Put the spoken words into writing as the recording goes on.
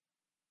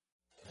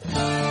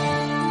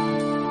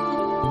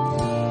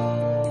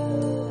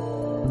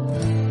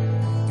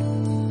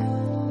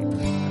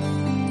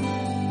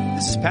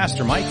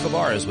Pastor Mike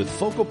Fabarez with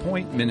Focal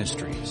Point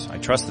Ministries. I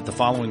trust that the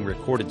following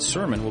recorded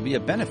sermon will be a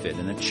benefit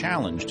and a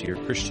challenge to your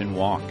Christian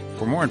walk.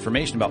 For more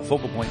information about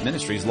Focal Point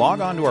Ministries, log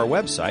on to our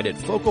website at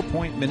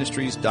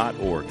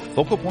focalpointministries.org,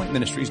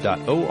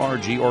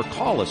 focalpointministries.org, or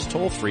call us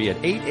toll-free at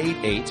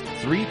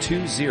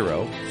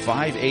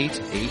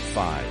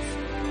 888-320-5885.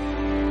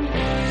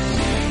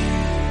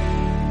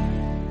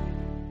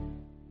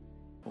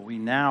 We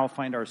now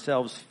find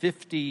ourselves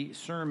 50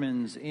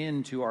 sermons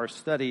into our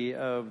study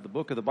of the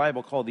book of the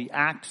Bible called the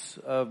Acts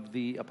of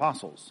the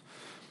Apostles.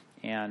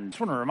 And I just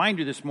want to remind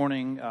you this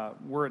morning,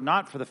 were it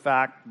not for the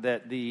fact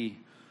that the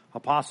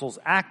apostles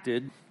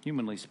acted,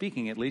 humanly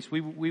speaking at least,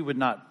 we would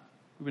not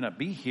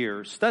be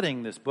here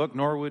studying this book,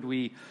 nor would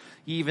we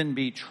even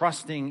be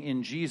trusting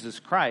in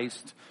Jesus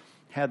Christ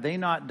had they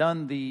not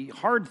done the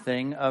hard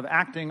thing of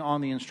acting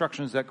on the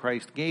instructions that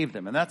Christ gave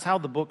them. And that's how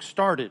the book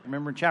started.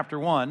 Remember in chapter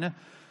 1,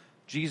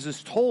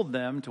 Jesus told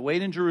them to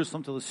wait in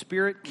Jerusalem till the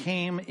Spirit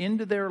came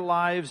into their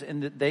lives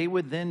and that they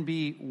would then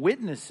be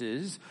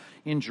witnesses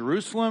in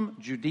Jerusalem,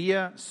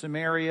 Judea,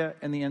 Samaria,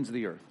 and the ends of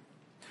the earth.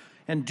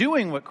 And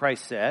doing what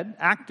Christ said,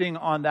 acting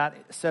on that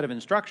set of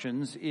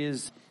instructions,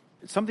 is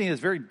something that's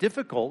very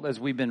difficult as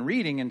we've been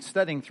reading and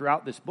studying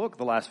throughout this book,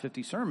 the last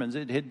 50 sermons.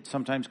 It had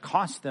sometimes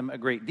cost them a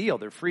great deal.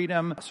 Their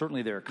freedom,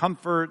 certainly their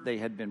comfort. They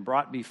had been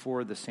brought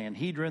before the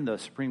Sanhedrin, the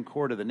Supreme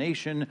Court of the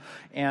nation,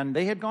 and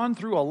they had gone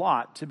through a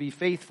lot to be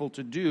faithful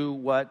to do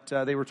what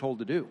they were told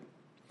to do.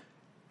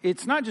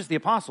 It's not just the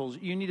apostles.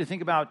 You need to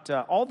think about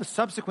all the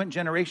subsequent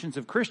generations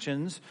of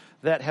Christians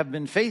that have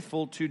been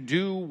faithful to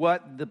do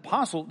what the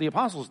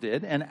apostles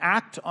did and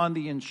act on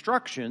the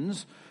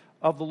instructions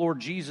of the Lord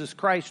Jesus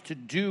Christ to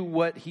do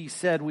what he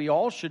said we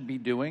all should be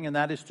doing, and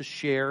that is to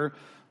share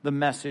the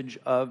message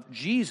of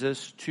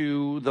Jesus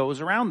to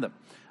those around them.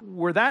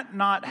 Were that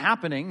not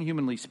happening,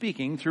 humanly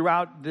speaking,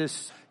 throughout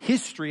this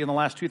history in the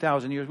last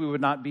 2,000 years, we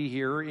would not be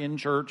here in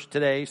church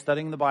today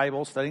studying the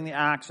Bible, studying the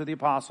Acts of the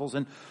Apostles,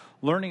 and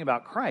learning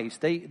about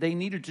Christ. They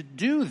needed to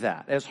do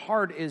that, as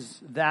hard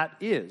as that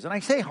is. And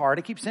I say hard,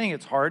 I keep saying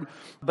it's hard,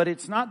 but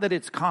it's not that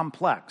it's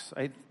complex.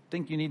 I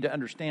think you need to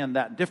understand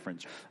that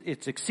difference.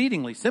 It's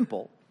exceedingly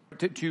simple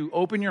to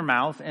open your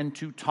mouth and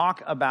to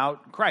talk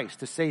about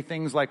Christ, to say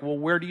things like, well,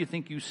 where do you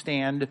think you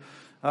stand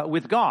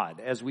with God?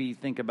 As we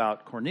think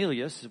about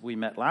Cornelius, we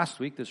met last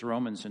week, this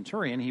Roman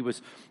centurion, he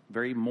was a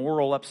very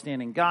moral,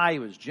 upstanding guy. He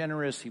was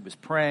generous. He was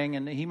praying,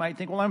 and he might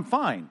think, well, I'm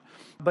fine.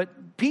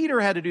 But Peter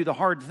had to do the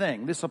hard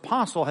thing. This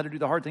apostle had to do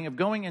the hard thing of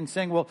going and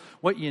saying, well,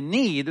 what you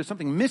need, there's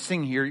something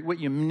missing here. What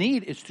you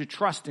need is to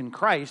trust in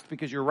Christ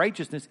because your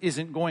righteousness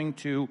isn't going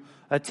to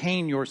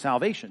attain your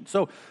salvation.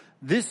 So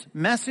this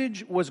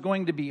message was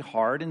going to be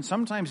hard, and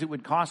sometimes it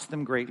would cost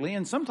them greatly,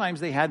 and sometimes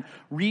they had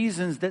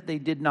reasons that they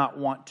did not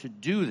want to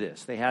do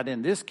this. They had,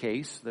 in this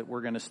case that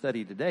we're going to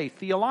study today,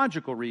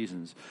 theological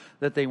reasons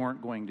that they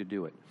weren't going to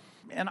do it.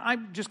 And I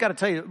just got to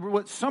tell you,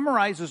 what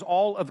summarizes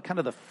all of kind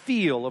of the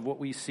feel of what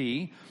we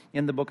see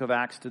in the book of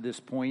Acts to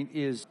this point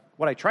is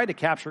what I tried to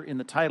capture in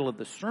the title of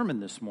the sermon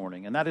this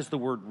morning, and that is the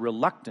word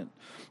reluctant.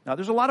 Now,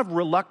 there's a lot of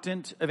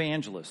reluctant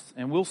evangelists,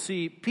 and we'll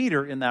see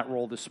Peter in that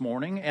role this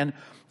morning, and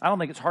I don't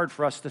think it's hard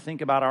for us to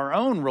think about our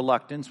own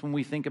reluctance when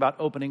we think about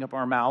opening up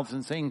our mouths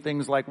and saying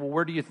things like, well,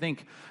 where do you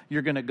think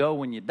you're going to go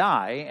when you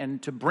die?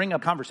 And to bring a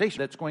conversation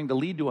that's going to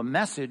lead to a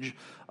message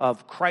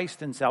of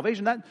Christ and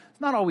salvation, that's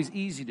not always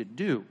easy to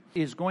do.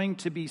 Is going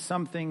to be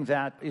something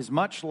that is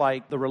much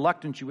like the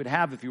reluctance you would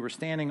have if you were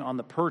standing on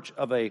the perch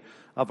of a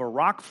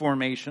rock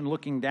formation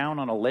looking down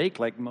on a lake,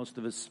 like most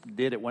of us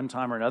did at one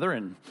time or another,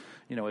 and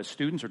as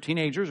students or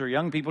teenagers or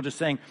young people, just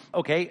saying,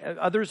 okay,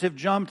 others have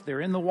jumped,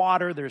 they're in the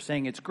water, they're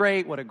saying it's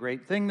great, what a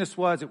great thing this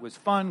was, it was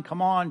fun, come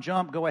on,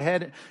 jump, go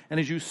ahead. And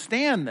as you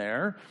stand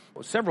there,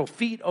 several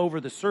feet over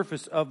the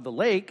surface of the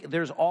lake,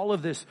 there's all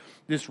of this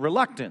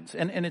reluctance.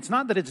 And it's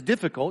not that it's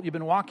difficult, you've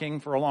been walking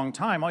for a long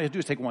time, all you have to do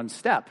is take one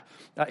step.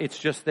 It's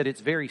just that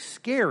it's very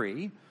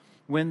scary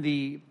when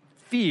the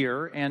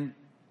fear and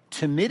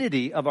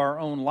timidity of our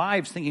own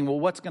lives, thinking, well,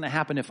 what's going to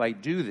happen if I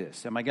do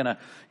this? Am I going to,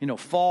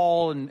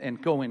 fall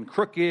and go in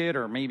crooked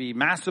or maybe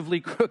massively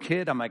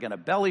crooked? Am I going to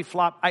belly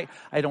flop? I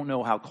don't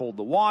know how cold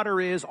the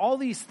water is. All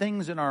these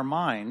things in our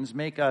minds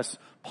make us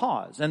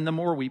pause. And the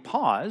more we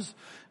pause,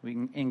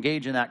 we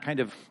engage in that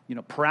kind of,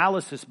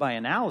 paralysis by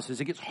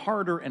analysis. It gets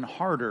harder and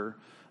harder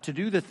to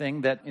do the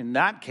thing that, in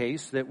that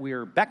case, that we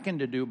are beckoned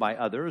to do by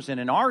others. And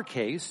in our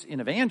case, in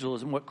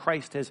evangelism, what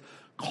Christ has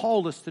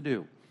called us to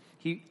do.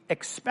 He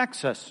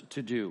expects us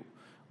to do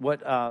what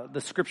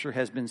the Scripture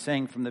has been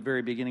saying from the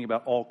very beginning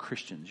about all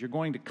Christians. You're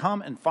going to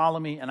come and follow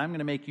me, and I'm going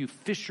to make you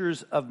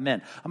fishers of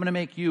men. I'm going to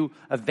make you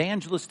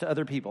evangelists to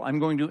other people. I'm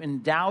going to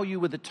endow you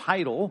with a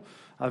title,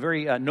 a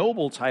very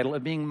noble title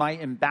of being my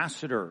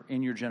ambassador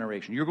in your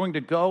generation. You're going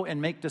to go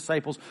and make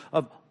disciples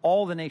of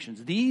all the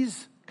nations.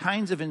 These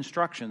kinds of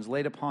instructions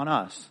laid upon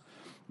us,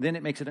 then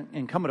it makes it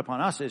incumbent upon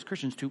us as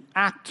Christians to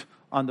act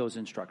on those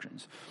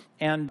instructions.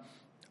 And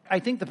I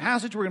think the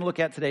passage we're going to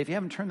look at today, if you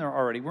haven't turned there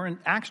already, we're in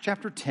Acts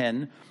chapter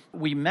 10.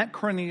 We met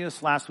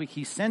Cornelius last week.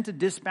 He sent a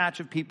dispatch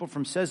of people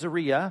from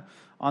Caesarea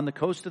on the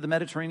coast of the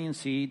Mediterranean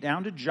Sea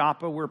down to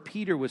Joppa where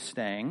Peter was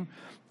staying.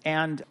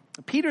 And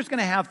Peter's going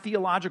to have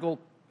theological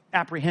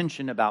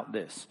apprehension about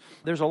this.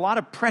 There's a lot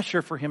of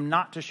pressure for him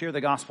not to share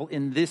the gospel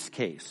in this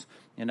case.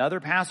 In other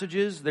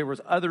passages, there was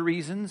other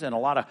reasons and a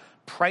lot of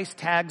price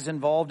tags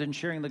involved in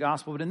sharing the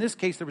gospel. But in this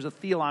case, there was a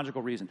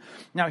theological reason.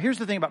 Now, here's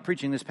the thing about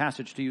preaching this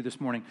passage to you this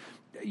morning.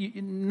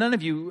 None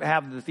of you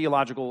have the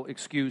theological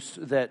excuse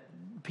that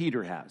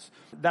Peter has.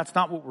 That's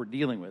not what we're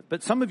dealing with.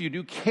 But some of you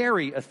do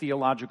carry a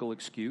theological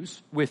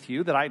excuse with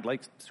you that I'd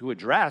like to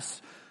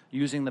address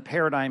using the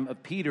paradigm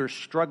of Peter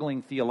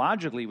struggling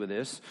theologically with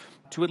this,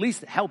 to at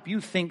least help you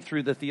think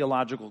through the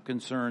theological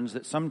concerns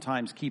that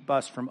sometimes keep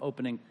us from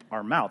opening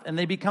our mouth. And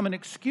they become an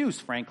excuse,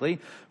 frankly,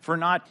 for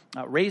not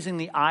raising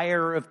the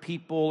ire of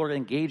people or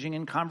engaging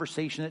in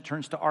conversation that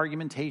turns to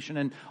argumentation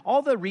and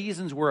all the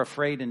reasons we're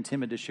afraid and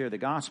timid to share the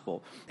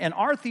gospel. And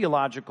our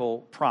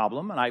theological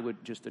problem, and I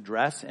would just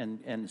address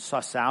and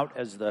suss out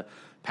as the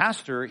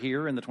pastor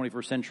here in the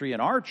 21st century in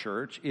our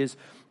church, is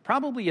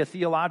probably a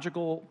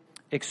theological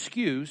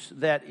excuse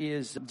that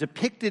is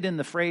depicted in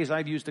the phrase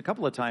I've used a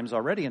couple of times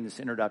already in this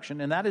introduction,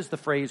 and that is the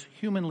phrase,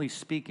 humanly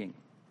speaking.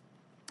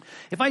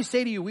 If I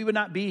say to you, we would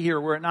not be here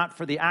were it not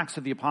for the Acts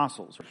of the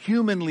Apostles, or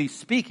humanly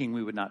speaking,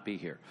 we would not be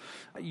here,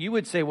 you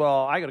would say,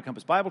 well, I go to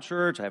Compass Bible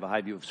Church, I have a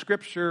high view of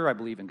Scripture, I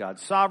believe in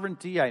God's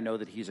sovereignty, I know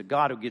that He's a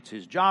God who gets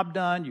His job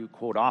done. You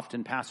quote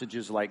often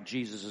passages like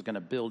Jesus is going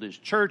to build His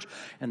church,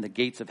 and the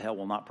gates of hell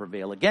will not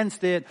prevail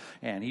against it,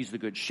 and He's the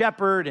good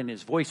shepherd, and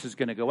His voice is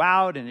going to go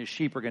out, and His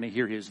sheep are going to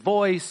hear His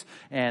voice,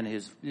 and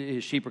His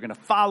sheep are going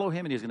to follow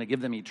Him, and He's going to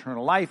give them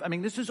eternal life. I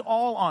mean, this is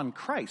all on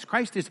Christ.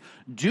 Christ is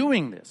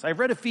doing this. I've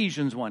read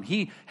Ephesians 1.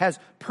 He has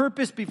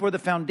purpose before the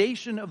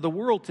foundation of the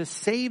world to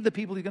save the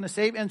people He's going to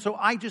save. And so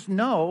I just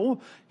know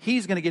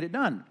He's going to get it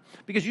done.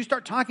 Because you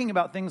start talking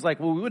about things like,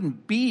 well, we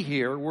wouldn't be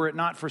here were it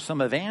not for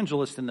some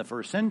evangelist in the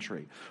first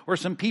century, or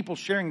some people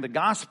sharing the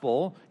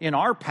gospel in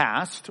our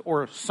past,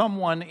 or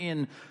someone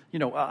in,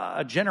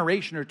 a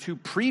generation or two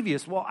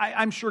previous. Well,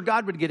 I'm sure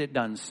God would get it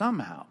done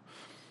somehow.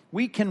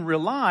 We can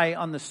rely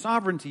on the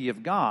sovereignty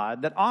of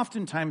God that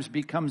oftentimes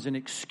becomes an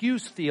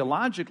excuse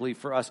theologically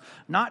for us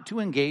not to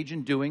engage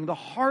in doing the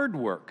hard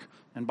work.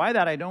 And by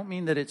that, I don't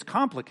mean that it's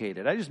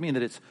complicated. I just mean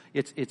that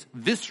it's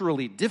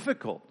viscerally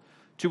difficult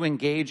to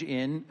engage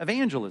in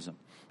evangelism.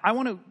 I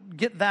want to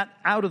get that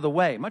out of the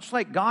way, much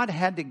like God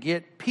had to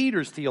get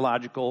Peter's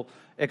theological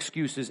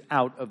excuses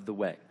out of the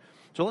way.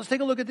 So let's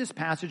take a look at this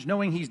passage,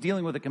 knowing he's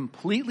dealing with a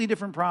completely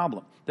different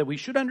problem that we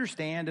should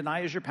understand, and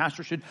I, as your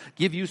pastor, should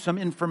give you some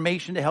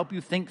information to help you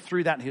think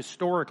through that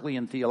historically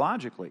and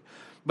theologically.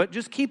 But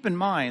just keep in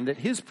mind that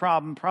his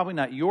problem, probably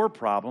not your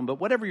problem, but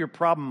whatever your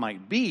problem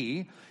might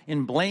be,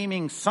 in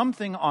blaming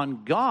something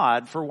on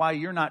God for why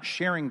you're not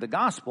sharing the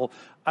gospel,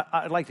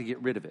 I'd like to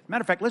get rid of it.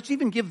 Matter of fact, let's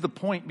even give the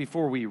point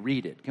before we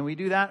read it. Can we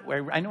do that?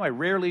 I know I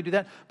rarely do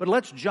that, but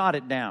let's jot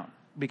it down.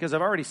 Because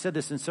I've already said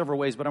this in several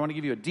ways, but I want to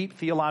give you a deep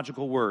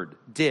theological word.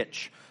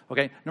 Ditch.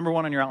 Okay? Number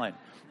one on your outline.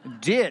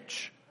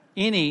 Ditch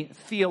any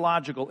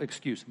theological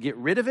excuse. Get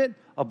rid of it,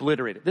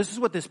 obliterate it. This is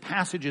what this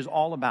passage is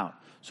all about.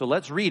 So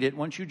let's read it.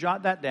 Once you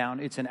jot that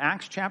down, it's in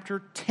Acts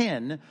chapter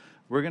 10.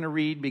 We're going to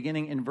read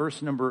beginning in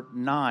verse number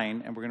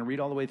 9, and we're going to read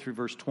all the way through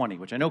verse 20,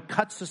 which I know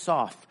cuts us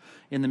off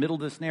in the middle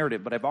of this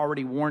narrative, but I've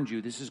already warned you.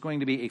 This is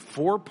going to be a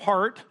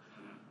 4-part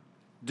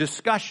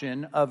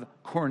discussion of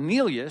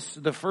Cornelius,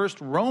 the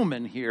first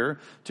Roman here,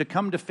 to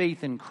come to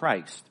faith in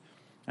Christ.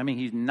 I mean,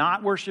 he's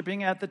not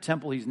worshiping at the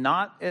temple. He's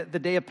not at the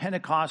day of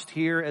Pentecost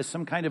here as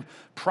some kind of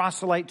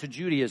proselyte to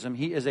Judaism.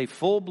 He is a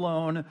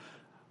full-blown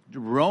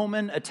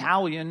Roman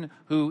Italian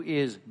who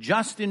is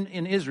just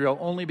in Israel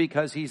only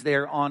because he's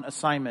there on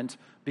assignment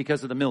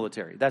because of the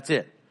military. That's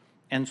it.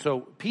 And so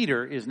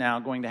Peter is now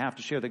going to have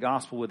to share the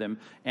gospel with him,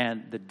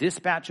 and the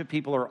dispatch of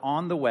people are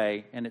on the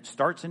way, and it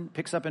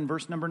picks up in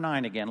verse number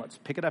 9 again. Let's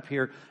pick it up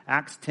here,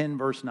 Acts 10,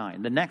 verse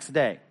 9. The next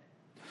day,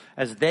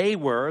 as they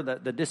were,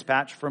 the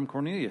dispatch from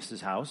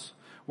Cornelius' house,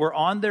 were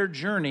on their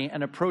journey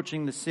and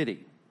approaching the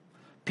city,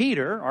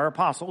 Peter, our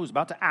apostle, who's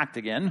about to act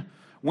again,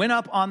 went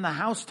up on the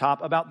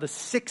housetop about the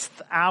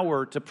 6th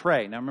hour to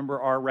pray. Now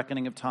remember our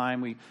reckoning of time.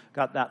 We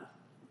got that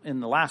in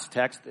the last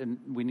text, and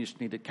we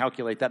just need to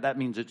calculate that. That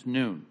means it's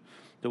noon.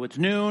 So it's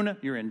noon,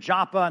 you're in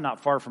Joppa,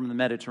 not far from the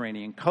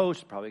Mediterranean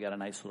coast, probably got a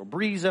nice little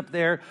breeze up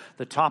there.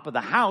 The top of the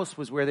house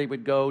was where they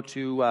would go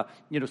to,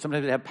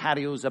 sometimes they have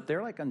patios up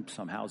there, like on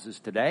some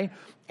houses today.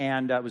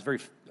 And it was very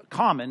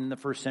common in the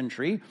first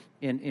century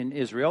in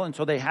Israel. And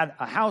so they had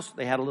a house,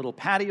 they had a little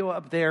patio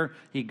up there.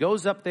 He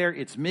goes up there,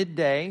 it's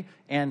midday,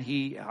 and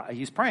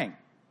he's praying.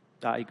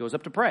 He goes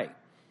up to pray.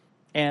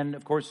 And,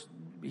 of course,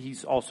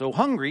 he's also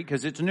hungry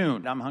because it's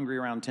noon. I'm hungry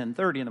around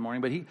 10:30 in the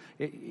morning, but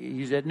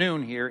he's at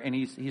noon here, and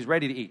he's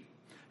ready to eat.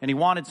 And he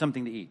wanted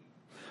something to eat.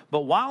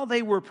 But while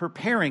they were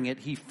preparing it,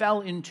 he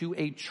fell into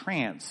a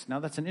trance. Now,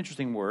 that's an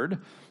interesting word,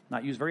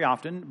 not used very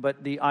often,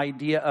 but the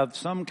idea of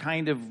some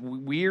kind of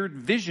weird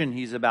vision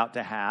he's about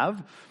to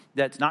have.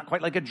 That's not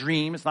quite like a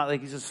dream. It's not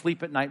like he's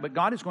asleep at night. But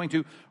God is going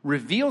to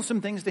reveal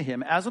some things to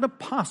him as an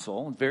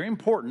apostle. It's very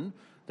important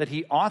that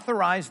he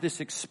authorized this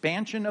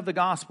expansion of the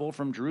gospel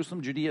from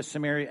Jerusalem, Judea,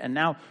 Samaria, and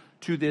now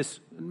to this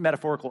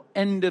metaphorical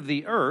end of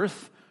the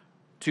earth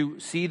to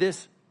see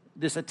this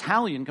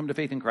Italian come to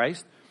faith in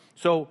Christ.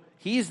 So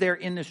he's there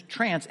in this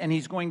trance, and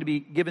he's going to be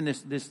given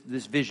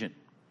this vision.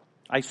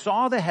 I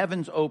saw the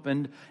heavens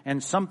opened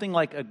and something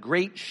like a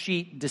great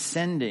sheet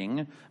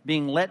descending,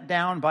 being let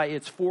down by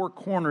its four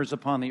corners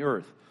upon the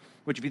earth.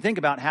 Which, if you think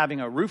about having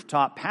a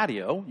rooftop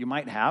patio, you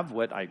might have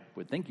what I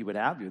would think you would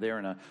have. You're there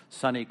in a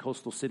sunny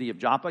coastal city of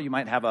Joppa. You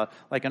might have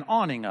an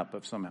awning up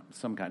of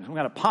some kind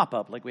of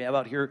pop-up like we have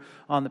out here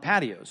on the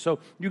patio. So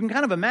you can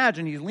kind of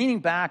imagine he's leaning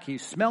back.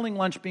 He's smelling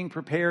lunch being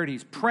prepared.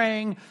 He's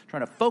praying,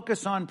 trying to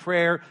focus on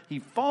prayer. He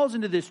falls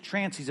into this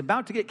trance. He's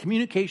about to get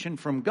communication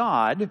from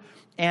God.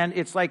 And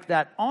it's like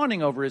that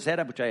awning over his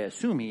head, which I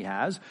assume he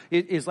has,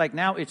 is like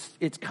now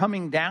it's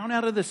coming down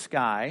out of the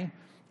sky.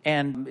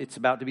 And it's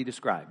about to be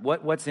described.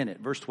 What's in it?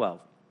 Verse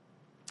 12.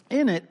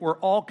 In it were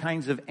all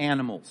kinds of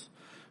animals.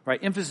 Right?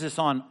 Emphasis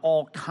on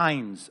all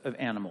kinds of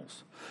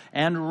animals.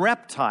 And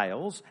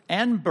reptiles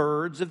and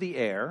birds of the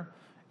air.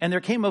 And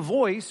there came a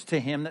voice to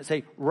him that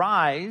says,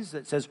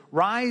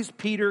 Rise,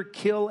 Peter,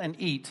 kill and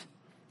eat.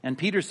 And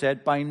Peter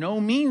said, By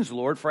no means,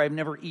 Lord, for I have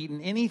never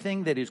eaten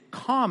anything that is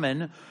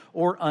common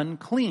or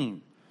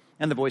unclean.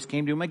 And the voice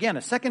came to him again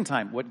a second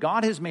time. What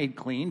God has made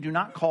clean, do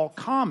not call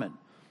common.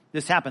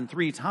 This happened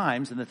 3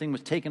 times, and the thing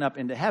was taken up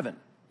into heaven.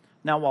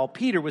 Now, while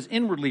Peter was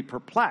inwardly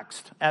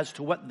perplexed as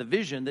to what the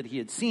vision that he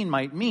had seen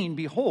might mean,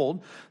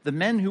 behold, the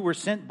men who were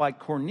sent by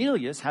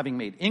Cornelius, having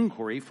made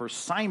inquiry for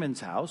Simon's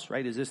house,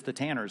 right? Is this the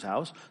tanner's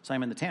house?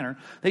 Simon the tanner.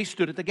 They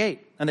stood at the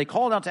gate, and they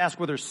called out to ask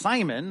whether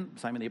Simon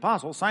the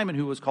apostle, Simon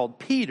who was called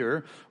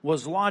Peter,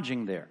 was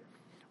lodging there.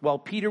 While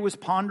Peter was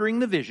pondering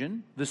the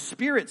vision, the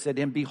Spirit said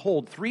to him,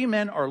 Behold, 3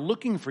 men are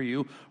looking for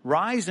you.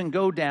 Rise and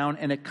go down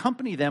and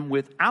accompany them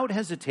without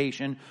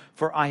hesitation,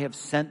 for I have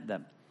sent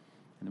them.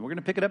 And then we're going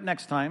to pick it up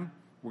next time.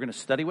 We're going to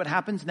study what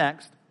happens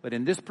next. But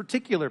in this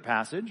particular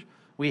passage,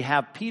 we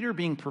have Peter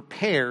being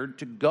prepared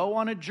to go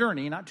on a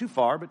journey, not too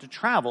far, but to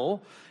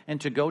travel and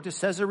to go to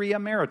Caesarea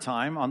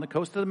Maritime on the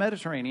coast of the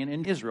Mediterranean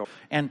in Israel.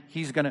 And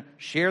he's going to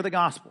share the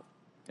gospel.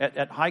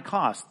 At high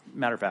cost,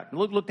 matter of fact.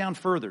 Look down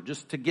further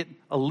just to get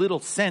a little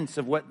sense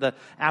of what the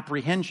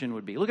apprehension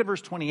would be. Look at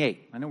verse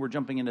 28. I know we're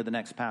jumping into the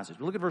next passage,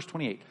 but look at verse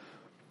 28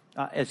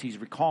 as he's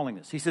recalling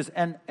this. He says,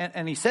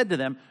 and he said to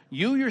them,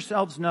 You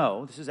yourselves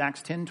know, this is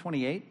Acts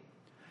 10:28,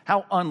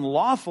 how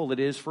unlawful it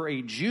is for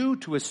a Jew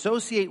to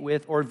associate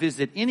with or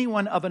visit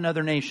anyone of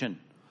another nation.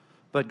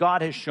 But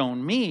God has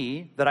shown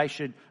me that I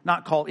should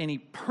not call any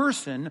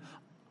person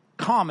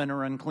common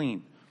or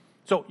unclean.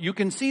 So you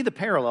can see the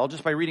parallel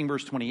just by reading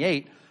verse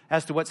 28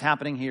 as to what's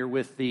happening here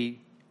with the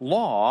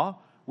law,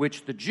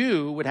 which the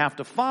Jew would have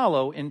to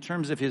follow in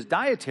terms of his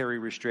dietary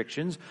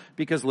restrictions,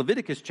 because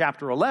Leviticus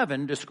chapter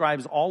 11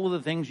 describes all of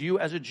the things you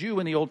as a Jew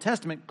in the Old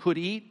Testament could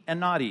eat and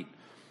not eat.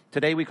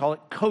 Today we call it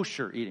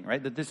kosher eating,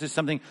 right? That this is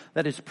something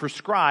that is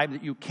prescribed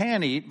that you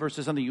can eat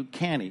versus something you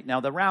can't eat. Now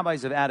the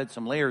rabbis have added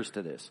some layers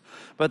to this,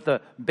 but the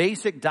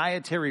basic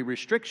dietary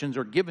restrictions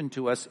are given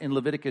to us in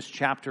Leviticus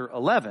chapter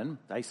 11,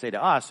 I say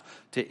to us,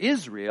 to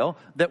Israel,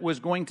 that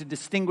was going to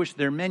distinguish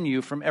their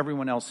menu from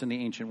everyone else in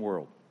the ancient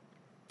world.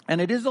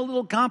 And it is a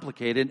little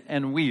complicated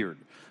and weird.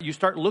 You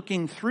start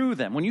looking through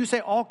them. When you say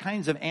all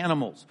kinds of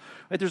animals,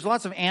 right, there's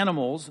lots of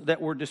animals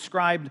that were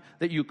described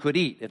that you could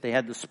eat. If they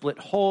had the split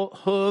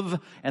hoof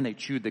and they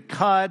chewed the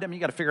cud, I mean, you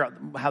got to figure out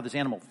how this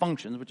animal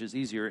functions, which is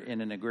easier in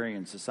an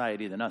agrarian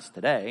society than us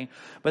today.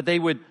 But they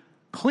would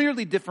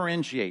clearly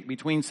differentiate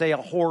between, say, a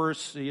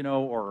horse,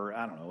 or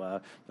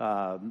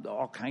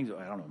all kinds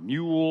of,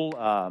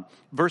 mule,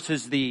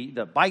 versus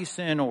the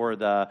bison or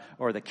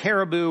the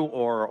caribou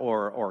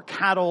or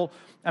cattle.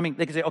 I mean,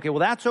 they could say, okay, well,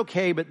 that's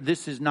okay, but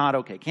this is not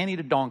okay. Can't eat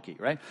a donkey,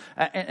 right?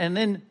 And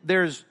then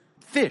there's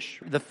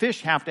fish. The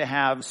fish have to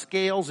have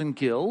scales and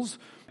gills.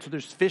 So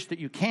there's fish that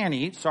you can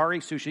eat. Sorry,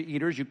 sushi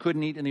eaters, you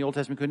couldn't eat in the Old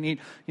Testament. Couldn't eat,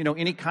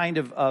 any kind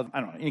of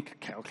any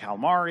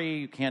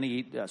calamari. You can't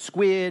eat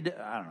squid.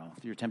 I don't know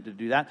if you're tempted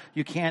to do that.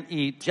 You can't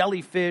eat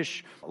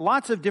jellyfish.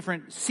 Lots of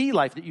different sea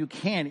life that you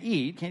can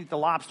eat. Can't eat the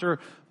lobster,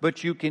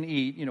 but you can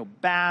eat,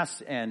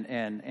 bass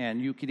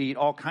and you could eat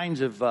all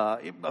kinds of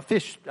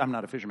fish. I'm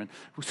not a fisherman.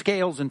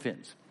 Scales and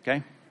fins.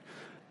 Okay.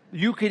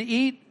 You could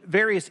eat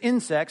various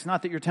insects,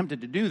 not that you're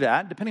tempted to do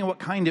that, depending on what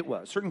kind it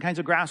was. Certain kinds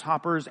of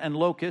grasshoppers and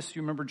locusts.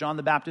 You remember John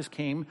the Baptist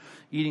came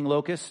eating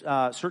locusts.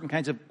 Certain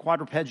kinds of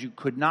quadrupeds you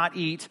could not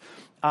eat.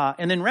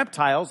 And then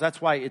reptiles. That's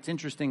why it's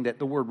interesting that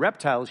the word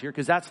reptiles here,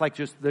 because that's like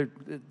just, there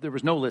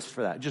was no list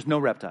for that. Just no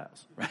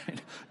reptiles,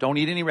 right? Don't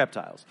eat any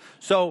reptiles.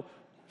 So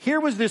here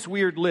was this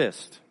weird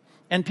list.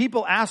 And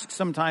people ask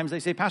sometimes, they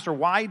say, Pastor,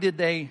 why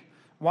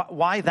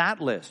that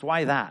list?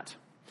 Why that?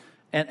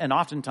 And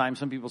oftentimes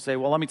some people say,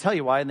 well, let me tell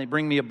you why. And they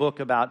bring me a book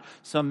about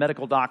some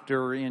medical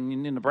doctor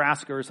in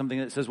Nebraska or something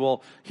that says,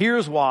 well,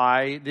 here's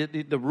why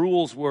the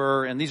rules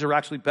were, and these are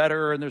actually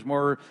better, and there's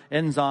more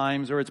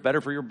enzymes, or it's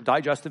better for your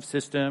digestive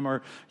system,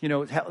 or,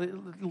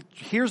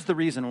 here's the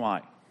reason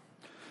why.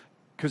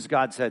 Because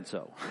God said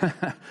so.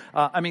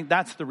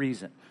 That's the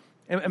reason.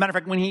 As a matter of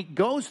fact, when he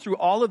goes through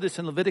all of this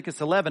in Leviticus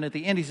 11, at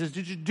the end he says,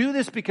 did you do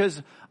this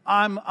because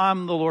I'm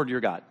the Lord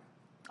your God?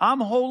 I'm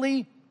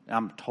holy.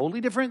 I'm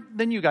totally different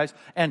than you guys,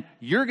 and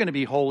you're going to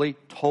be holy,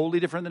 totally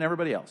different than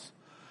everybody else.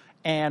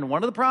 And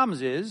one of the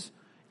problems is,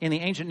 in the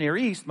ancient Near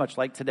East, much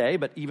like today,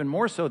 but even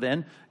more so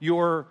then,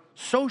 your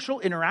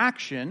social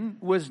interaction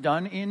was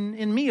done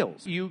in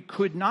meals. You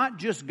could not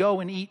just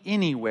go and eat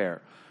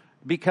anywhere,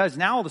 because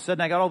now all of a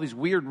sudden I got all these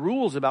weird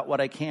rules about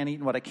what I can eat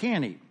and what I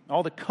can't eat.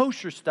 All the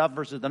kosher stuff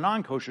versus the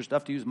non-kosher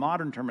stuff, to use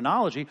modern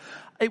terminology,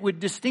 it would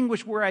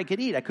distinguish where I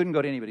could eat. I couldn't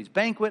go to anybody's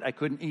banquet. I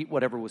couldn't eat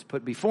whatever was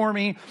put before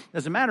me.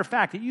 As a matter of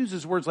fact, it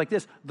uses words like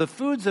this: the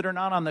foods that are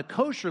not on the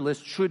kosher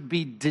list should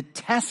be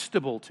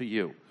detestable to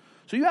you.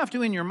 So you have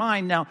to, in your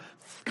mind now,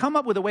 come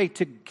up with a way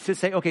to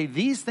say, okay,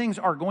 these things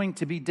are going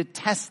to be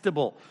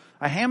detestable.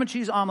 A ham and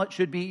cheese omelet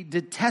should be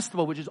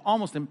detestable, which is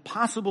almost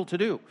impossible to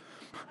do.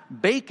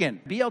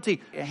 Bacon, BLT,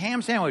 a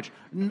ham sandwich,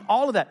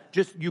 all of that,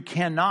 you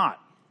cannot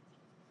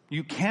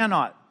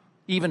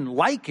even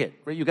like it,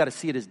 right? You got to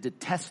see it as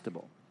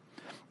detestable.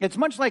 It's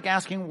much like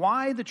asking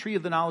why the tree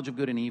of the knowledge of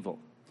good and evil.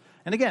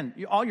 And again,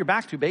 all you're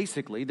back to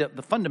basically,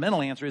 the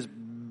fundamental answer is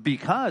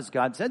because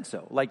God said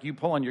so. Like you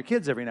pull on your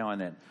kids every now and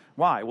then.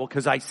 Why? Well,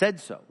 because I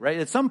said so, right?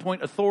 At some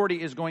point, authority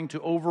is going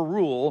to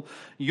overrule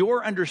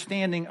your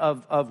understanding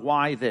of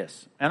why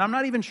this. And I'm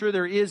not even sure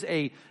there is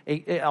a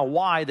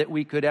why that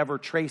we could ever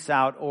trace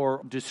out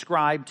or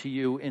describe to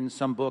you in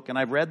some book. And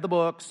I've read the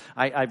books.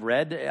 I've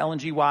read Ellen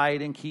G.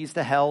 White and Keys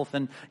to Health.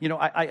 And,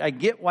 I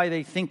get why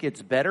they think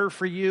it's better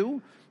for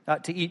you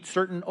to eat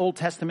certain Old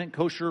Testament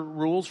kosher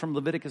rules from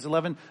Leviticus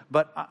 11.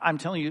 But I'm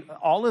telling you,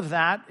 all of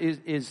that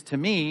is to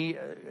me,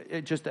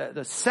 just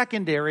the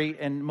secondary,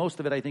 and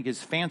most of it, I think,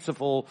 is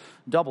fanciful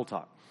double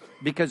talk.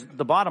 Because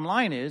the bottom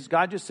line is,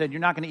 God just said,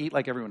 you're not going to eat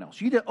like everyone else.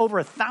 You eat over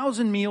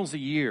 1,000 meals a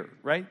year,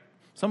 right?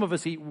 Some of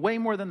us eat way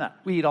more than that.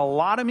 We eat a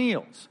lot of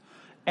meals.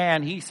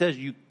 And he says,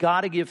 you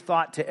got to give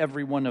thought to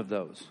every one of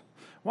those.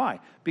 Why?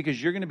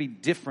 Because you're going to be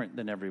different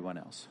than everyone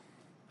else.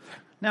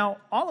 Now,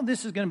 all of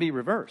this is going to be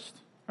reversed.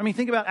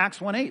 Think about Acts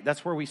 1:8.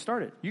 That's where we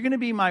started. You're going to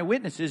be my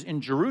witnesses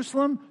in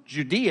Jerusalem,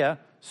 Judea,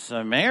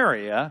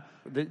 Samaria,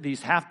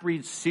 these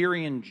half-breed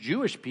Syrian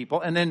Jewish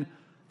people, and then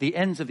the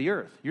ends of the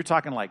earth. You're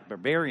talking like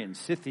barbarian,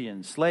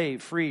 Scythian,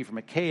 slave, free from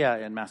Achaia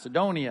and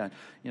Macedonia,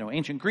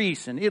 ancient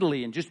Greece and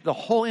Italy, and just the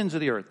whole ends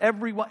of the earth.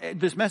 Everyone.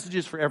 This message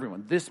is for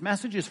everyone. This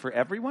message is for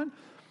everyone.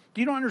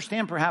 You don't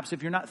understand, perhaps,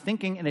 if you're not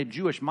thinking in a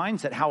Jewish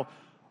mindset, how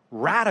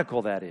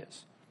radical that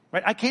is.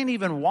 Right? I can't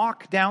even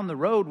walk down the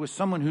road with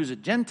someone who's a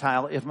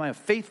Gentile if I'm a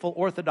faithful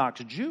Orthodox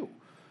Jew.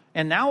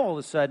 And now all of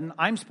a sudden,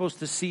 I'm supposed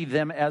to see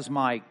them as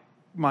my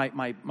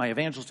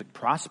evangelistic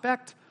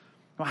prospect?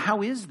 Well,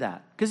 how is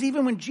that? Because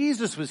even when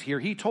Jesus was here,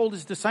 he told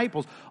his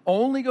disciples,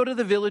 only go to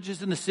the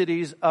villages and the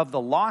cities of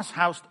the lost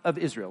house of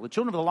Israel. The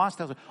children of the lost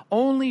house,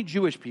 only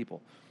Jewish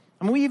people.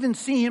 We even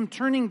see him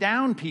turning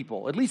down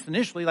people, at least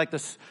initially, like the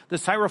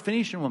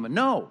Syrophoenician woman.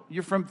 No,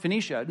 you're from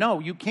Phoenicia. No,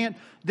 you can't.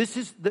 This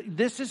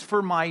is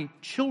for my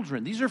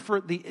children.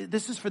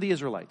 This is for the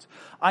Israelites.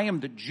 I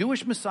am the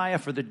Jewish Messiah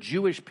for the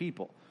Jewish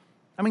people.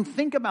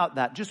 Think about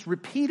that just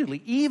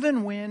repeatedly.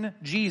 Even when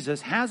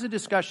Jesus has a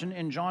discussion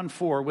in John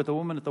 4 with a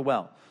woman at the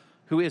well,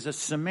 who is a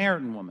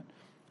Samaritan woman.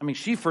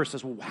 She first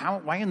says,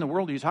 well, why in the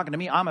world are you talking to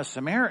me? I'm a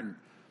Samaritan.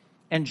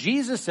 And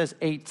Jesus says,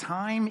 a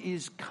time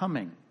is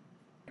coming.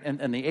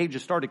 And the age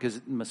has started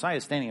because Messiah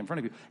is standing in front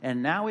of you.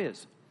 And now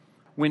is,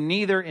 when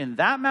neither in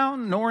that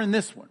mountain nor in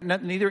this one,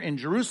 neither in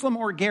Jerusalem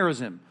or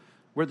Gerizim,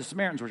 where the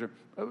Samaritans were,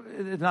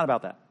 it's not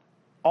about that.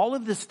 All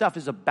of this stuff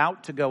is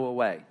about to go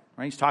away.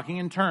 Right? He's talking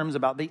in terms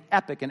about the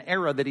epoch and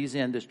era that he's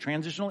in, this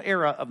transitional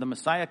era of the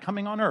Messiah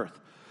coming on earth.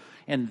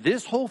 And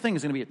this whole thing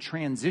is going to be a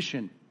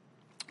transition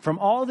from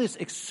all this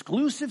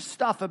exclusive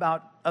stuff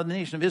about the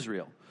nation of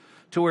Israel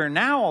to where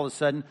now all of a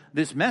sudden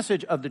this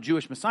message of the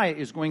Jewish Messiah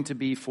is going to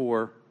be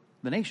for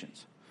the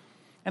nations.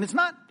 And it's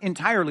not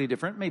entirely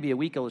different, maybe a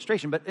weak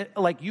illustration, but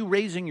like you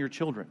raising your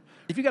children.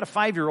 If you got a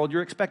 5-year-old,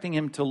 you're expecting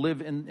him to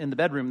live in the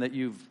bedroom that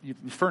you've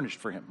furnished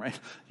for him, right?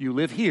 You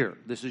live here.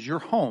 This is your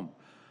home.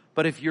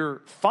 But if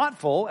you're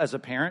thoughtful as a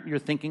parent, you're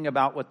thinking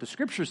about what the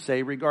scriptures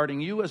say regarding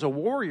you as a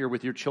warrior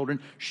with your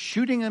children,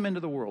 shooting them into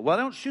the world. Well,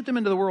 I don't shoot them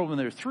into the world when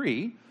they're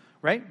 3,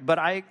 right? But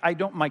I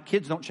don't, my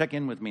kids don't check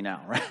in with me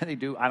now, right? They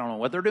do, I don't know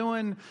what they're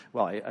doing.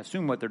 Well, I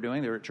assume what they're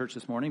doing. They were at church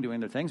this morning doing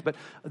their things, but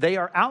they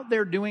are out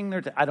there doing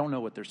I don't know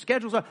what their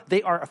schedules are.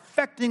 They are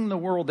affecting the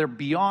world. They're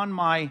beyond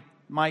my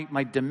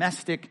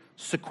domestic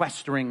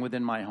sequestering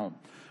within my home,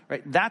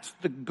 right? That's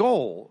the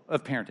goal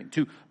of parenting,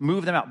 to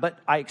move them out. But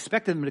I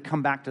expected them to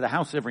come back to the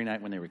house every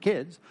night when they were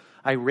kids.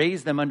 I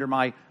raised them under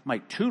my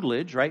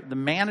tutelage, right? The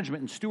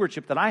management and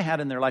stewardship that I had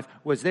in their life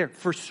was there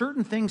for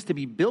certain things to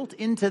be built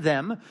into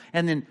them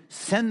and then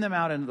send them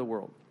out into the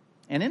world.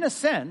 And in a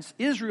sense,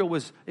 Israel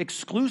was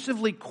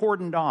exclusively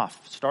cordoned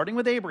off, starting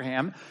with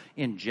Abraham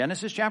in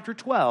Genesis chapter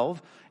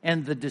 12,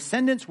 and the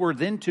descendants were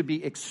then to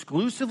be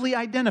exclusively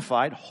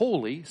identified,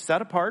 holy,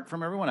 set apart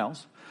from everyone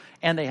else,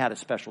 and they had a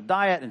special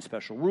diet and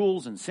special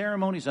rules and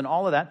ceremonies and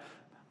all of that.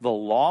 The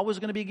law was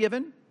going to be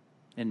given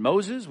in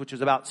Moses, which is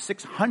about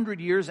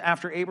 600 years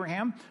after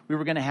Abraham. We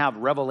were going to have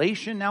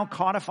Revelation now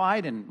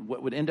codified in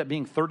what would end up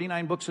being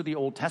 39 books of the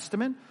Old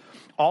Testament.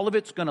 All of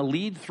it's going to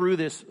lead through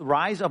this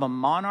rise of a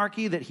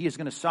monarchy that he is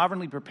going to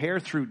sovereignly prepare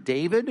through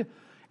David.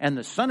 And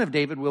the son of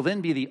David will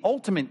then be the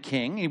ultimate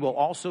king. He will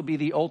also be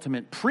the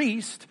ultimate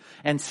priest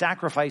and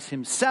sacrifice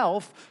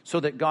himself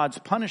so that God's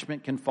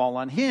punishment can fall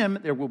on him.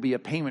 There will be a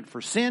payment for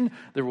sin.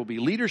 There will be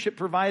leadership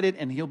provided,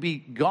 and he'll be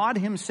God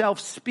himself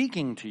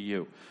speaking to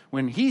you.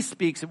 When he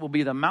speaks, it will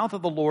be the mouth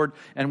of the Lord,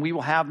 and we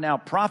will have now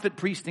prophet,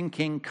 priest, and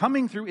king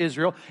coming through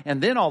Israel. And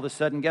then all of a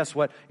sudden, guess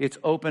what? It's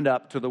opened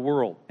up to the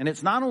world. And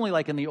it's not only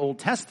like in the Old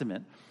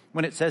Testament,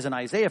 when it says in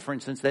Isaiah, for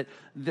instance,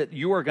 that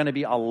you are going to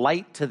be a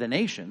light to the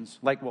nations,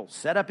 like, well,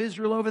 set up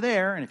Israel over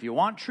there, and if you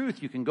want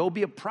truth, you can go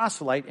be a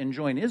proselyte and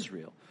join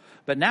Israel.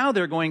 But now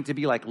they're going to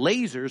be like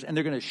lasers, and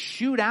they're going to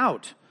shoot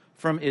out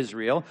from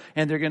Israel,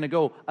 and they're going to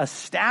go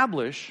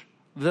establish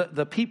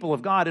the people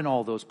of God in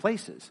all those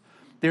places.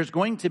 There's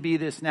going to be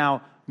this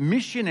now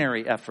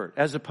missionary effort,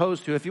 as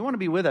opposed to, if you want to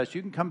be with us,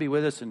 you can come be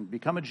with us and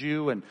become a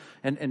Jew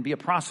and be a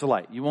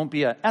proselyte. You won't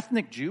be an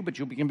ethnic Jew, but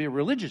you can be a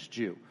religious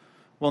Jew.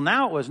 Well,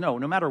 now it was, no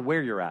matter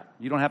where you're at.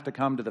 You don't have to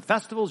come to the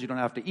festivals. You don't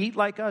have to eat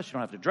like us. You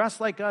don't have to dress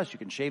like us. You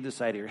can shave the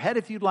side of your head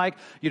if you'd like.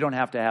 You don't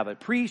have to have a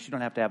priest. You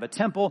don't have to have a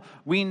temple.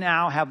 We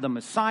now have the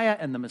Messiah,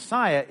 and the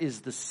Messiah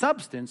is the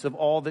substance of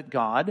all that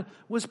God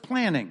was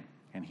planning.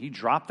 And he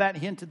dropped that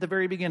hint at the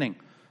very beginning.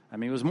 I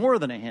mean, it was more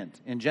than a hint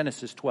in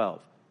Genesis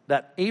 12.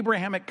 That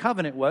Abrahamic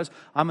covenant was,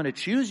 I'm going to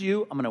choose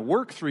you, I'm going to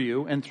work through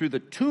you, and through the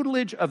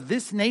tutelage of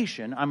this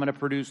nation, I'm going to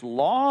produce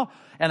law,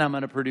 and I'm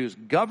going to produce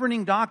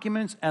governing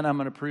documents, and I'm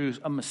going to produce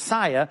a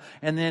Messiah,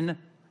 and then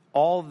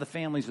all of the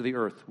families of the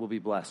earth will be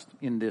blessed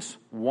in this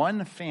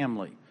one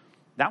family.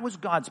 That was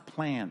God's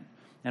plan.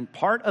 And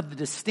part of the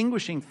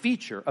distinguishing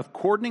feature of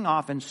cordoning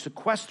off and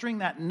sequestering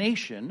that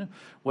nation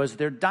was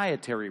their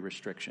dietary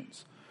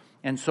restrictions.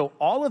 And so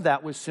all of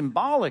that was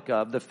symbolic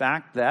of the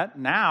fact that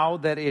now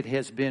that it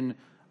has been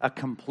a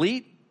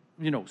complete,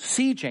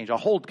 sea change, a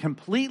whole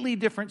completely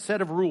different set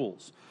of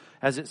rules.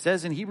 As it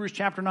says in Hebrews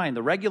chapter 9,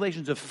 the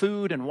regulations of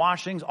food and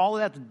washings, all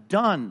of that's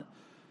done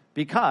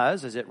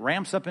because, as it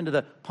ramps up into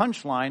the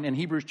punchline in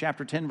Hebrews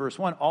chapter 10, verse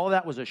 1, all of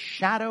that was a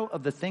shadow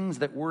of the things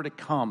that were to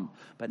come.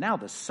 But now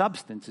the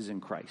substance is in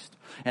Christ.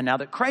 And now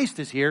that Christ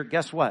is here,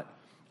 guess what?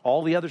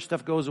 All the other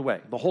stuff goes away.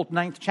 The whole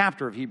 9th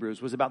chapter of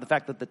Hebrews was about the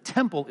fact that the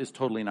temple is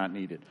totally not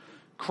needed.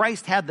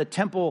 Christ had the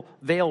temple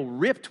veil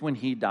ripped when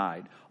he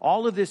died.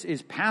 All of this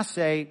is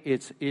passé.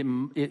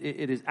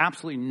 It is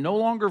absolutely no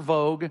longer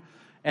vogue.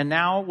 And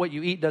now what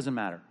you eat doesn't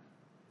matter.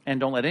 And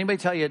don't let anybody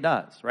tell you it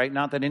does, right?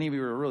 Not that any of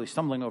you are really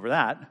stumbling over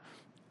that.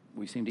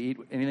 We seem to eat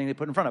anything they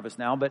put in front of us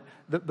now. But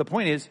the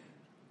point is,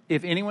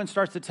 if anyone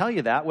starts to tell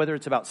you that, whether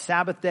it's about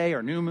Sabbath day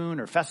or new moon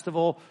or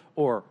festival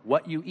or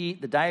what you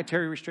eat, the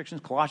dietary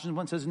restrictions, Colossians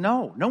 1 says,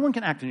 no one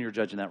can act in your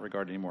judge in that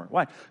regard anymore.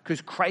 Why? Because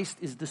Christ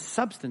is the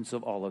substance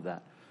of all of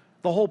that.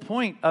 The whole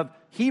point of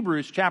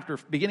Hebrews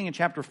beginning in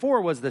chapter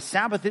 4 was the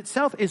Sabbath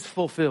itself is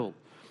fulfilled.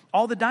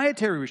 All the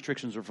dietary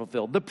restrictions are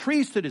fulfilled. The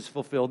priesthood is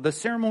fulfilled. The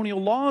ceremonial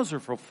laws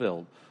are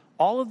fulfilled.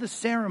 All of the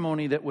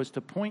ceremony that was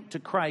to point to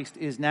Christ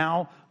is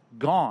now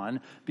gone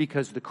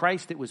because the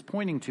Christ it was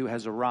pointing to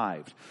has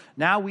arrived.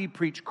 Now we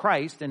preach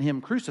Christ and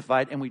him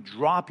crucified, and we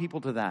draw people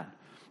to that.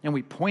 And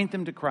we point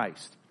them to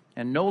Christ.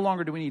 And no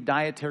longer do we need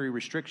dietary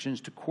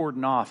restrictions to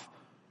cordon off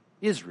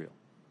Israel.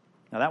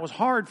 Now, that was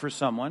hard for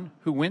someone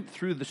who went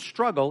through the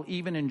struggle,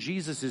 even in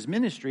Jesus'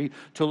 ministry,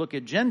 to look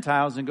at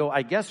Gentiles and go,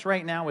 I guess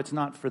right now it's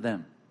not for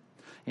them.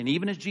 And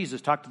even as Jesus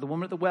talked to the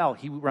woman at the well,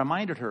 he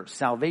reminded her,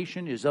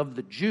 salvation is of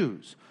the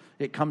Jews.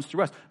 It comes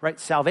through us, right?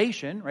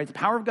 Salvation, right? The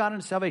power of God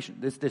into salvation.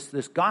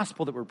 This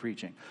gospel that we're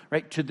preaching,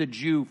 right? To the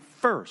Jew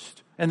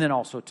first, and then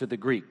also to the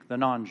Greek, the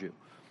non-Jew.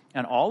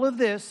 And all of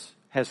this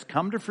has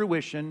come to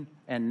fruition,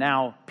 and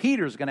now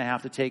Peter's going to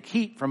have to take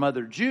heat from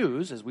other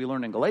Jews, as we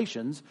learn in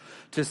Galatians,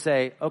 to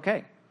say,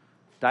 okay,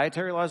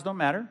 dietary laws don't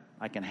matter.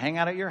 I can hang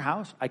out at your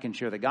house. I can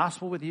share the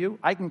gospel with you.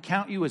 I can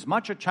count you as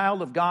much a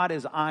child of God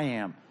as I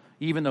am,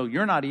 even though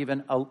you're not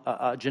even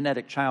a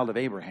genetic child of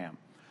Abraham.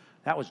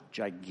 That was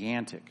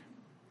gigantic.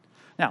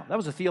 Now, that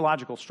was a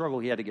theological struggle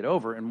he had to get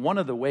over, and one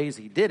of the ways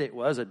he did it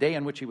was a day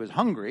in which he was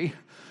hungry.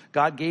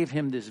 God gave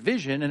him this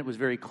vision, and it was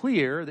very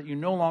clear that you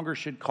no longer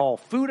should call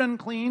food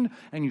unclean,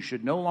 and you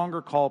should no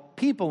longer call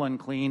people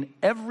unclean.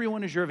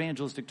 Everyone is your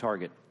evangelistic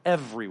target.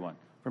 Everyone.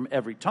 From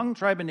every tongue,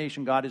 tribe, and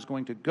nation, God is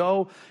going to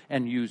go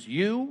and use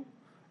you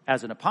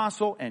as an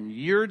apostle and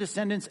your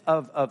descendants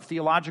of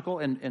theological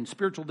and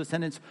spiritual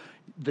descendants,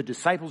 the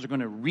disciples are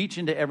going to reach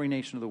into every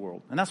nation of the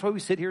world. And that's why we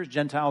sit here as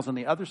Gentiles on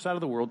the other side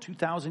of the world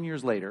 2,000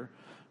 years later,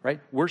 right,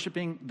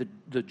 worshiping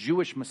the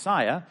Jewish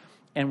Messiah,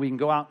 and we can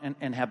go out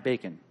and have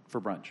bacon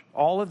for brunch.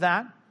 All of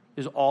that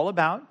is all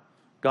about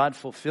God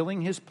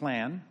fulfilling his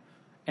plan,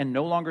 and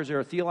no longer is there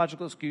a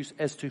theological excuse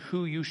as to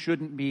who you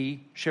shouldn't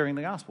be sharing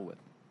the gospel with.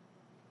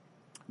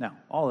 Now,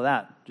 all of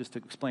that, just to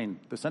explain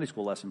the Sunday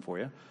school lesson for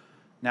you,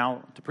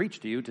 now to preach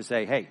to you, to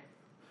say, hey,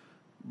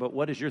 but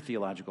what is your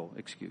theological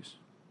excuse?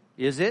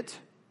 Is it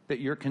that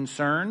you're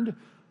concerned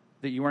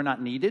that you are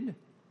not needed?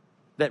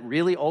 That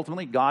really,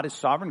 ultimately, God is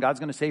sovereign? God's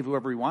going to save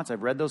whoever he wants?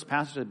 I've read those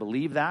passages. I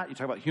believe that. You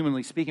talk about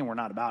humanly speaking. We're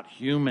not about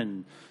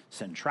human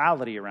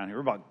centrality around here.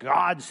 We're about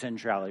God's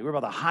centrality. We're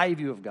about the high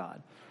view of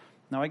God.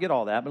 Now, I get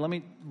all that, but let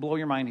me blow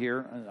your mind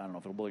here. I don't know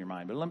if it'll blow your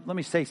mind, but let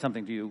me say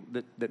something to you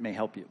that may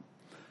help you.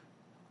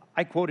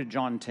 I quoted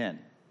John 10.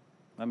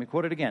 Let me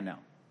quote it again now.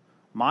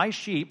 My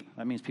sheep,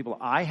 that means people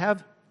I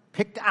have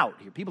picked out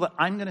here, people that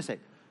I'm going to say,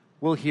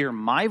 will hear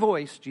my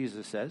voice,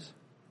 Jesus says.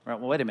 All right,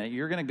 well, wait a minute.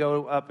 You're going to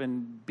go up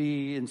and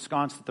be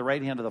ensconced at the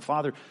right hand of the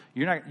Father.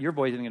 Your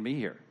voice isn't going to be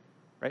here,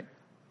 right?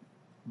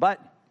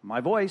 But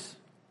my voice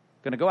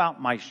going to go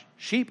out. My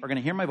sheep are going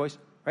to hear my voice,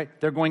 right?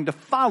 They're going to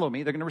follow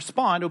me. They're going to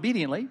respond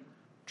obediently,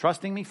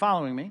 trusting me,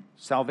 following me.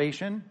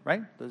 Salvation,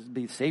 right?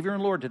 Be Savior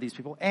and Lord to these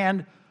people,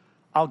 and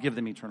I'll give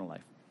them eternal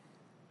life.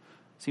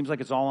 Seems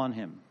like it's all on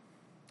him.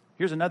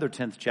 Here's another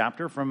 10th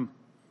chapter from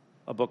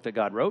a book that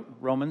God wrote,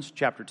 Romans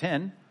chapter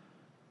 10.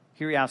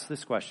 Here he asks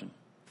this question,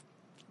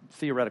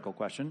 theoretical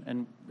question,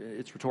 and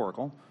it's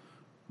rhetorical.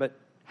 But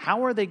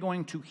how are they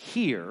going to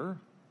hear,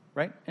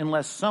 right,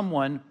 unless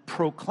someone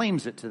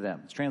proclaims it to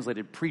them? It's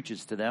translated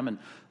preaches to them, and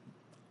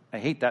I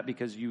hate that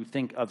because you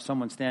think of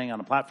someone standing on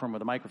a platform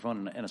with a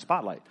microphone and a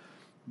spotlight.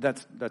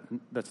 That's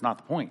not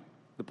the point.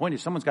 The point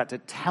is someone's got to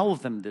tell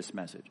them this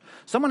message.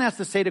 Someone has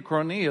to say to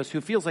Cornelius,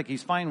 who feels like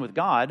he's fine with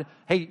God,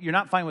 hey, you're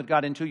not fine with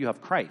God until you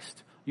have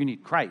Christ. You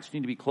need Christ. You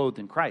need to be clothed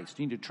in Christ.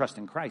 You need to trust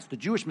in Christ. The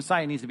Jewish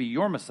Messiah needs to be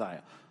your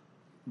Messiah.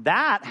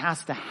 That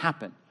has to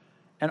happen.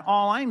 And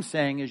all I'm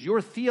saying is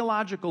your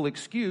theological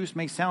excuse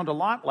may sound a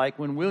lot like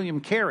when William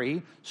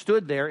Carey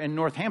stood there in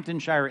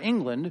Northamptonshire,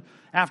 England,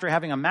 after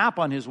having a map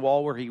on his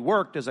wall where he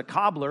worked as a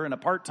cobbler and a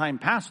part-time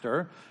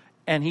pastor,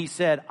 and he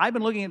said, I've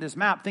been looking at this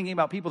map thinking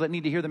about people that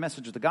need to hear the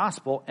message of the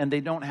gospel, and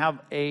they don't have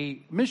a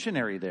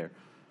missionary there.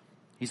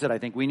 He said, I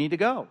think we need to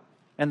go.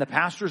 And the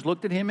pastors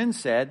looked at him and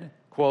said,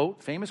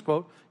 quote, famous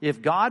quote,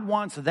 if God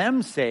wants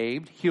them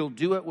saved, he'll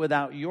do it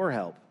without your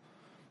help.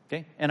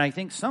 Okay? And I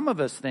think some of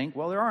us think,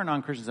 well, there are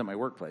non-Christians in my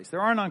workplace.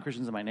 There are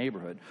non-Christians in my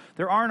neighborhood.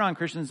 There are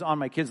non-Christians on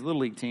my kids'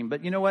 Little League team.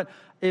 But you know what?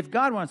 If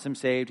God wants them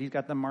saved, he's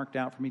got them marked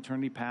out from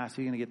eternity past.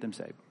 He's going to get them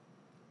saved.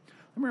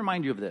 Let me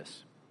remind you of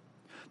this.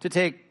 To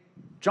take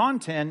John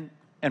 10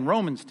 and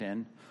Romans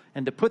 10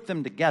 and to put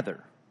them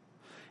together.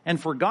 And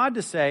for God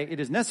to say it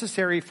is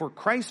necessary for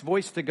Christ's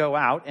voice to go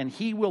out and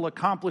he will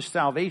accomplish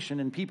salvation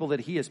in people that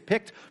he has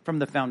picked from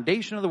the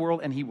foundation of the world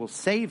and he will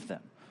save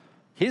them.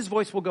 His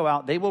voice will go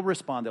out, they will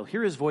respond, they'll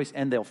hear his voice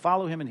and they'll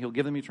follow him and he'll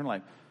give them eternal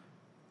life.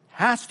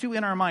 Has to,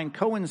 in our mind,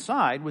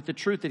 coincide with the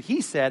truth that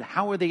he said,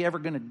 how are they ever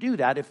going to do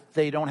that if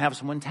they don't have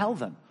someone tell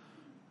them?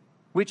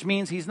 Which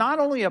means he's not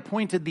only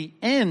appointed the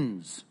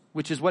ends,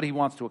 which is what he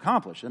wants to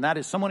accomplish, and that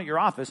is someone at your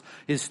office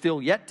is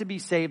still yet to be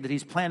saved that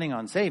he's planning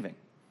on saving.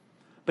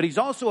 But he's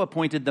also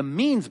appointed the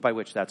means by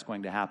which that's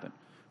going to happen,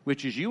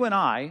 which is you and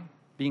I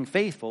being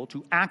faithful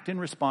to act in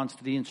response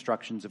to the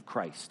instructions of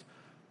Christ.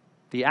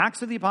 The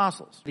acts of the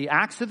apostles, the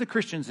acts of the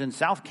Christians in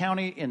South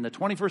County in the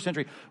 21st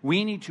century,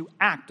 we need to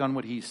act on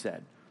what he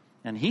said.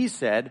 And he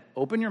said,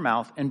 open your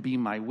mouth and be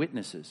my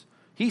witnesses.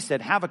 He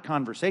said, have a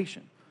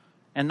conversation.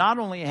 And not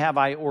only have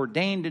I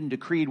ordained and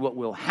decreed what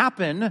will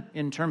happen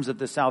in terms of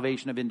the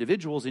salvation of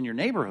individuals in your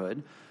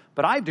neighborhood,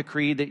 but I've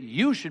decreed that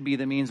you should be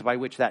the means by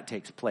which that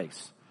takes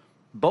place.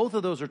 Both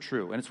of those are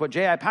true. And it's what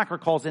J.I. Packer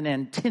calls an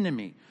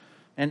antinomy.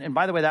 And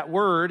by the way, that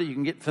word, you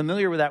can get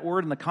familiar with that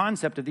word and the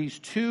concept of these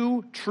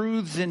two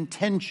truths in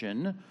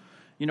tension.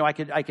 You know, I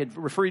could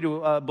refer you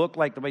to a book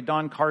like the way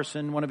Don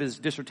Carson, one of his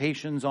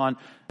dissertations on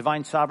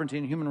divine sovereignty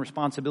and human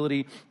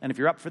responsibility. And if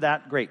you're up for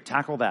that, great,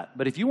 tackle that.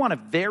 But if you want a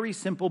very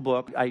simple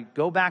book, I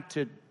go back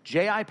to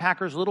J.I.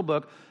 Packer's little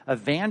book,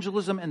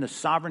 Evangelism and the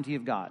Sovereignty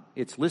of God.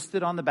 It's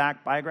listed on the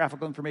back,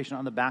 biographical information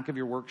on the back of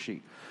your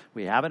worksheet.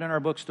 We have it in our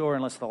bookstore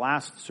unless the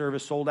last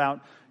service sold out.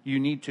 You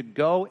need to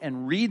go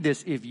and read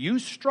this if you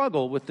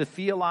struggle with the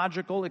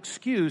theological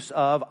excuse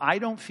of, I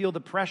don't feel the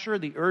pressure,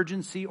 the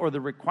urgency, or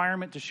the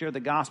requirement to share the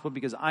gospel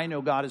because I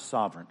know God is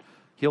sovereign.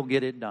 He'll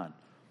get it done.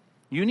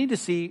 You need to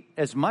see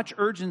as much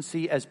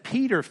urgency as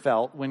Peter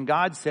felt when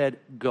God said,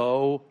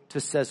 go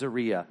to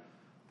Caesarea.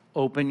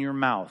 Open your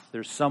mouth.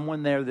 There's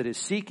someone there that is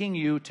seeking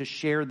you to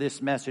share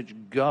this message.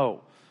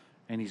 Go.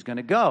 And he's going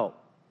to go.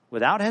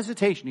 Without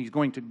hesitation, he's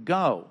going to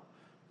go.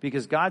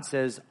 Because God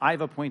says,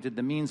 I've appointed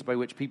the means by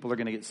which people are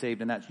going to get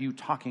saved, and that's you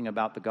talking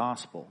about the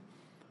gospel.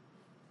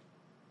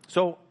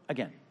 So,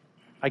 again,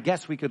 I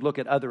guess we could look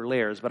at other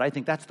layers, but I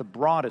think that's the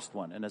broadest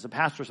one. And as a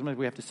pastor, sometimes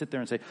we have to sit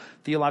there and say,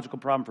 theological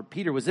problem for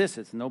Peter was this.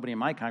 It's nobody in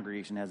my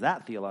congregation has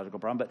that theological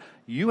problem, but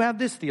you have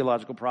this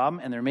theological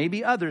problem, and there may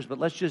be others, but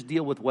let's just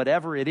deal with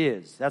whatever it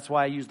is. That's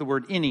why I use the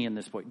word any in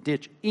this point.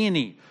 Ditch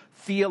any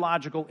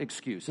theological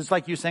excuse. It's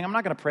like you saying, I'm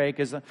not going to pray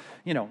because,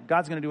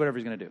 God's going to do whatever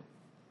he's going to do.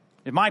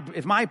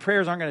 If my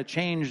prayers aren't going to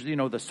change,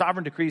 the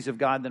sovereign decrees of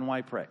God, then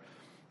why pray?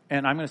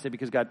 And I'm going to say,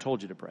 because God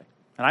told you to pray.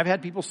 And I've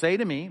had people say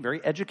to me,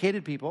 very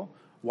educated people,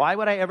 why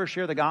would I ever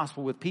share the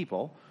gospel with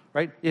people,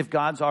 right, if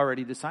God's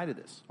already decided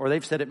this? Or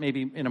they've said it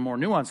maybe in a more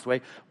nuanced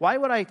way. Why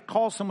would I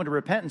call someone to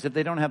repentance if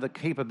they don't have the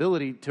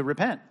capability to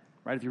repent,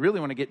 right? If you really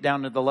want to get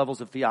down to the levels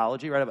of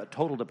theology, right, about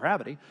total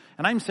depravity.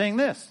 And I'm saying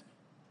this,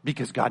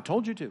 because God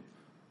told you to.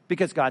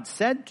 Because God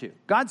said to.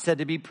 God said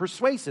to be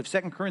persuasive,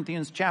 2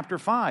 Corinthians chapter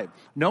 5.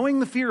 Knowing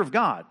the fear of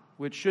God,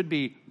 which should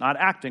be not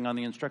acting on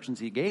the instructions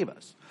he gave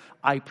us.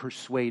 I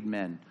persuade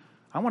men.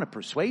 I want to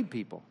persuade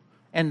people.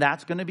 And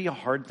that's going to be a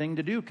hard thing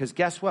to do, because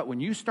guess what? When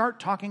you start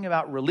talking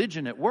about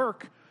religion at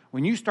work,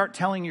 when you start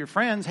telling your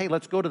friends, hey,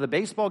 let's go to the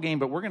baseball game,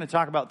 but we're going to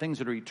talk about things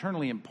that are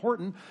eternally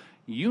important,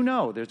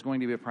 there's going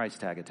to be a price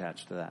tag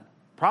attached to that.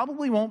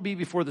 Probably won't be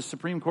before the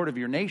Supreme Court of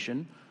your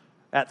nation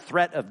at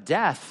threat of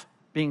death,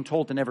 being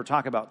told to never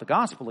talk about the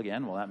gospel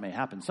again. Well, that may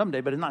happen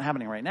someday, but it's not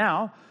happening right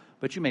now.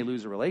 But you may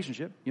lose a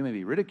relationship. You may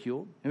be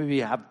ridiculed. You may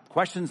have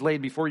questions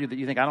laid before you that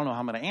you think, I don't know how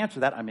I'm going to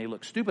answer that. I may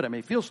look stupid. I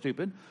may feel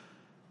stupid.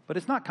 But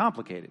it's not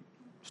complicated.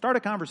 Start a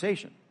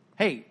conversation.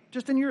 Hey,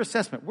 just in your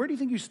assessment, where do you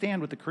think you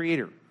stand with the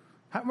Creator?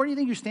 Where do you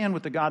think you stand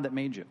with the God that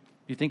made you? Do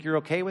you think you're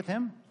okay with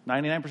him?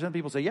 99% of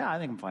people say, yeah, I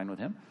think I'm fine with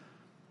him.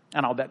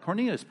 And I'll bet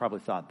Cornelius probably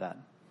thought that.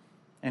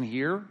 And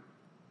here,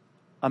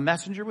 a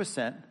messenger was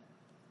sent,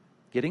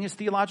 getting his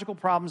theological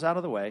problems out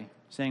of the way,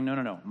 saying,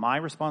 no, my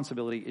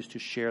responsibility is to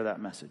share that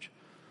message.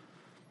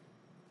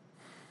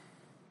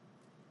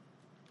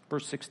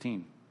 Verse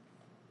 16.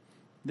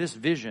 This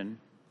vision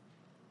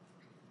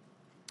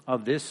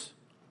of this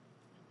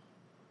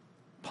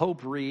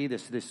potpourri,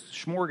 this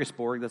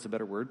smorgasbord, that's a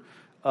better word,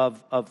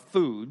 of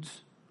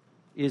foods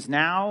is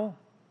now,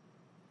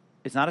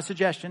 it's not a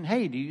suggestion.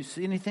 Hey, do you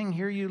see anything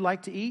here you'd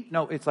like to eat?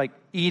 No, it's like,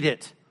 eat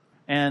it.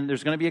 And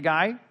there's going to be a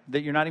guy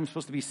that you're not even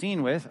supposed to be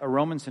seen with, a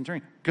Roman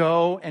centurion.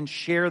 Go and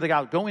share the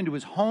gospel. Go into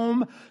his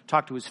home,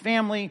 talk to his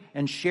family,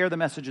 and share the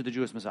message of the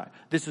Jewish Messiah.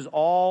 This is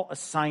all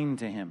assigned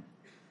to him.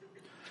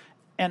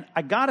 And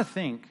I got to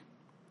think,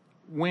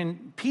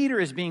 when Peter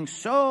is being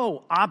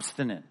so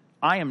obstinate,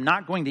 I am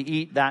not going to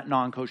eat that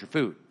non-kosher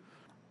food.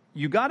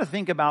 You got to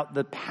think about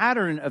the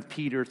pattern of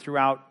Peter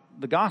throughout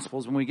the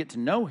Gospels when we get to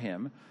know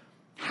him,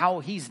 how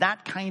he's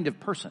that kind of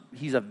person.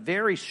 He's a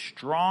very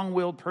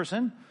strong-willed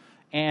person,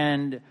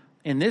 and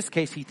in this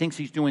case, he thinks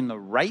he's doing the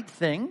right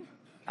thing.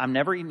 I'm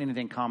never eating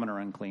anything common or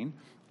unclean.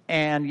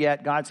 And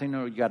yet God's saying,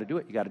 no, you got to do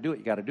it, you got to do it,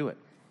 you got to do it.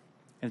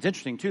 And it's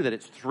interesting, too, that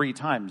it's 3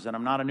 times. And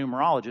I'm not a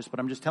numerologist, but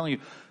I'm just telling you,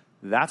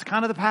 that's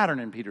kind of the pattern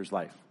in Peter's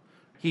life.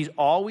 He's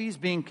always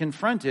being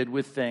confronted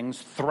with things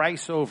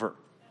thrice over.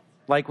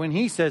 Like when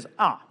he says,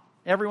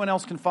 everyone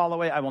else can fall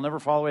away, I will never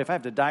fall away. If I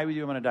have to die with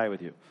you, I'm going to die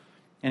with you.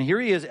 And here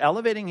he is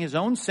elevating his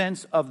own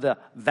sense of the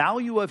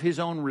value of his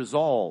own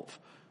resolve.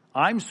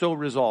 I'm so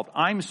resolved.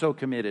 I'm so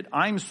committed.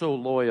 I'm so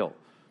loyal.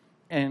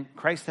 And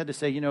Christ had to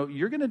say,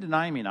 you're going to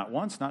deny me not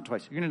once, not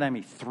twice. You're going to deny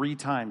me 3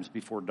 times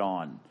before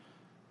dawn.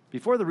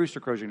 Before the rooster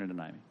crows, you're going to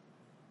deny me.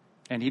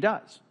 And he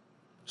does.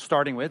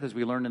 Starting with, as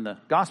we learned in the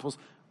Gospels,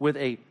 with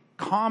a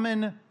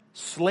common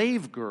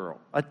slave girl,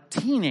 a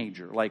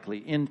teenager likely,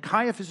 in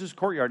Caiaphas'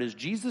 courtyard as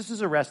Jesus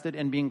is arrested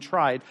and being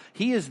tried.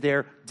 He is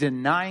there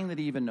denying that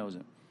he even knows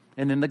him.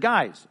 And then the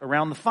guys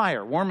around the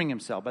fire, warming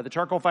himself by the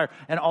charcoal fire.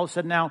 And all of a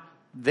sudden now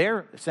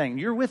they're saying,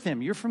 you're with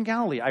him. You're from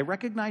Galilee. I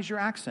recognize your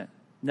accent.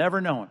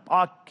 Never know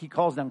him. He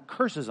calls down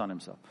curses on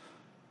himself.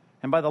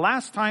 And by the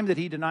last time that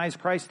he denies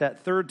Christ,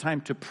 that 3rd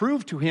time, to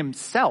prove to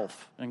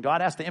himself, and God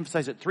has to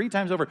emphasize it 3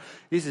 times over,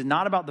 this is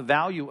not about the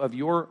value of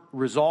your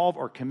resolve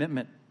or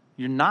commitment.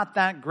 You're not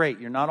that great.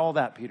 You're not all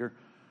that, Peter.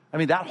 I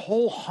mean, that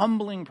whole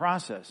humbling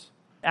process,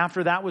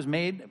 after that was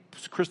made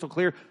crystal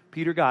clear,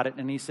 Peter got it,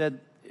 and he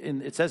said,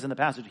 it says in the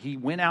passage, he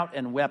went out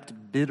and wept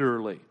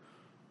bitterly.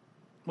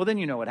 Well, then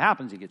you know what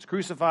happens. He gets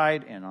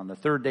crucified, and on the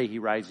 3rd day he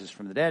rises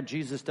from the dead.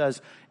 Jesus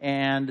does.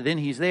 And then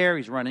he's there.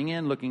 He's running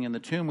in, looking in the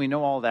tomb. We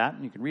know all that.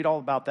 And you can read all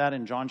about that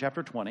in John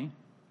chapter 20.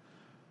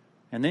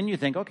 And then you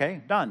think,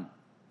 okay, done.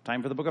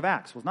 Time for the book of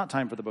Acts. Well, it's not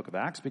time for the book of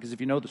Acts, because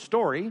if you know the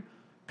story,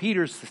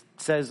 Peter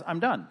says, I'm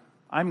done.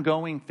 I'm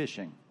going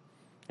fishing.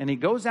 And he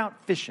goes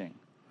out fishing.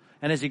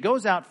 And as he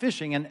goes out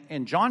fishing, and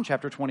in John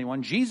chapter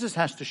 21, Jesus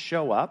has to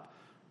show up.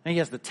 And he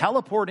has to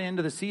teleport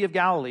into the Sea of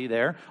Galilee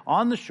there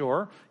on the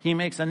shore. He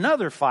makes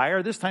another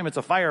fire. This time it's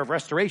a fire of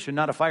restoration,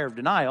 not a fire of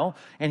denial.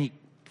 And he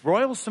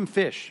broils some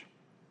fish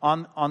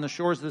on the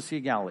shores of the Sea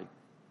of Galilee.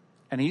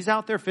 And he's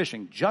out there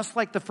fishing, just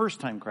like the first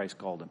time Christ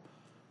called him.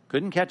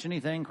 Couldn't catch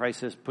anything.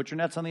 Christ says, put your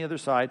nets on the other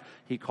side.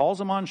 He calls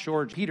him on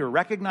shore. Peter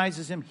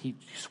recognizes him. He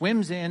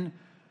swims in,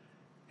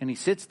 and he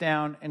sits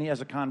down, and he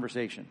has a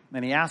conversation.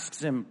 And he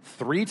asks him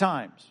 3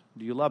 times,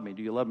 do you love me?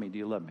 Do you love me? Do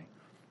you love me?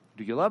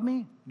 Do you love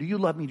me? Do you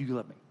love me? Do you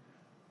love me?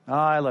 Oh,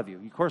 I love you.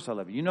 Of course I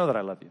love you. You know that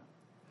I love you.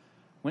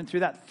 Went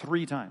through that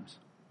 3 times.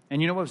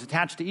 And you know what was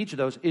attached to each of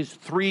those is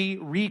 3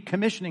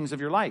 recommissionings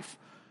of your life.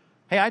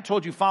 Hey, I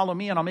told you, follow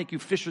me and I'll make you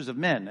fishers of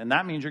men. And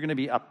that means you're going to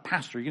be a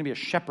pastor. You're going to be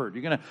a shepherd.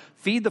 You're going to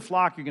feed the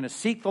flock. You're going to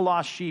seek the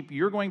lost sheep.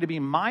 You're going to be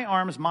my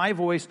arms, my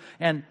voice,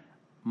 and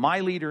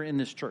my leader in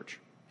this church.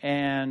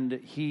 And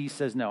he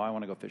says, no, I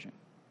want to go fishing.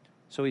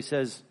 So he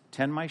says,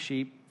 tend my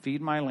sheep,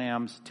 feed my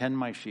lambs, tend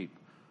my sheep.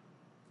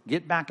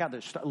 Get back out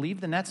there.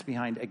 Leave the nets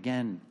behind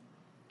again,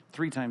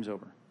 3 times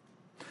over.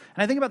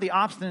 And I think about the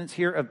obstinance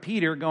here of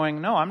Peter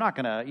going, no, I'm not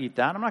going to eat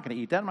that. I'm not going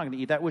to eat that. I'm not going to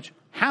eat that, which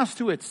has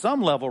to at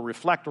some level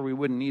reflect, or we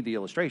wouldn't need the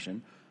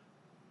illustration,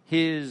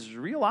 his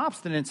real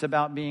obstinance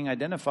about being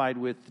identified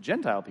with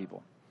Gentile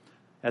people.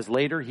 As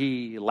later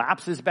he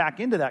lapses back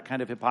into that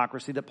kind of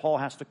hypocrisy that Paul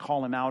has to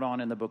call him out on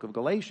in the book of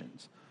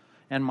Galatians.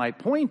 And my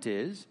point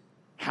is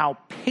how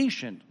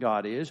patient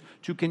God is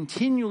to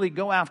continually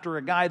go after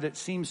a guy that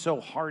seems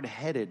so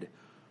hard-headed.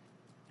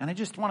 And I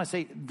just want to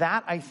say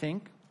that, I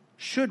think,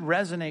 should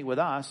resonate with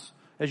us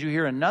as you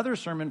hear another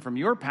sermon from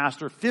your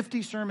pastor,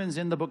 50 sermons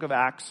in the book of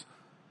Acts,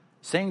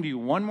 saying to you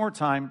one more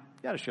time,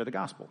 you got to share the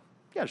gospel.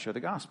 You got to share the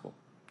gospel.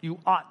 You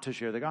ought to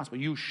share the gospel.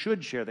 You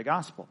should share the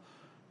gospel.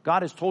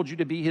 God has told you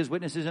to be his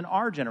witnesses in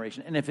our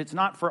generation. And if it's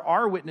not for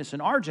our witness in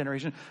our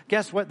generation,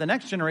 guess what? The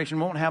next generation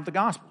won't have the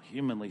gospel,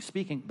 humanly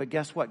speaking. But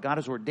guess what? God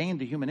has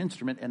ordained a human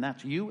instrument, and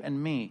that's you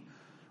and me.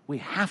 We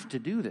have to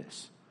do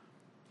this.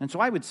 And so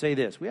I would say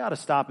this, we ought to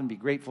stop and be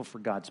grateful for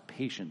God's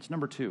patience.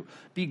 Number 2,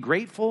 be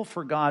grateful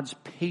for God's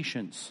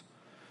patience.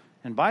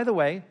 And by the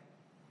way,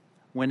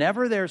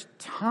 whenever there's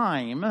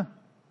time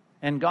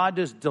and God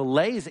just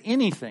delays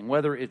anything,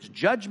 whether it's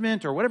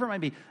judgment or whatever it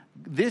might be,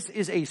 this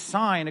is a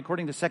sign,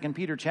 according to 2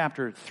 Peter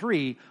chapter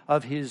 3,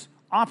 of his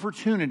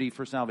opportunity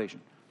for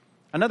salvation.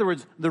 In other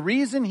words, the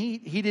reason he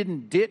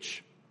didn't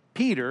ditch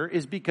Peter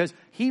is because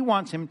he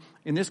wants him,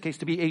 in this case,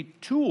 to be a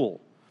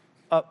tool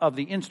of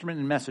the instrument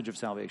and message of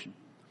salvation.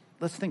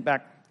 Let's think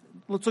back.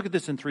 Let's look at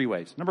this in 3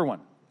 ways. Number 1,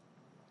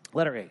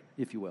 letter A,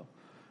 if you will.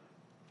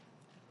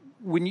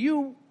 When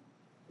you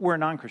were a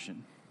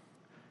non-Christian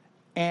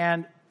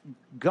and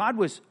God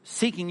was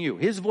seeking you,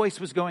 his voice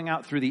was going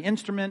out through the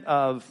instrument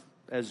of,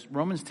 as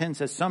Romans 10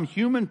 says, some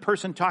human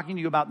person talking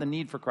to you about the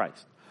need for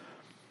Christ.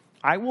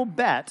 I will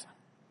bet,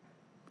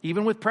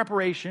 even with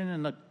preparation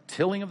and the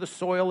tilling of the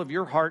soil of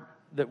your heart,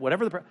 that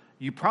whatever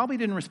you probably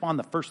didn't respond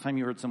the first time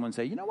you heard someone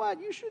say, you know what,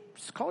 you should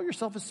call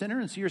yourself a sinner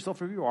and see yourself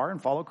for who you are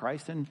and follow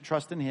Christ and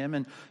trust in him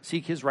and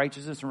seek his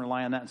righteousness and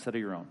rely on that instead of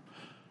your own.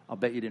 I'll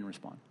bet you didn't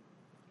respond.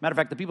 Matter of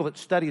fact, the people that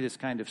study this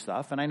kind of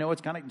stuff, and I know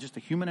it's kind of just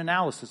a human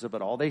analysis of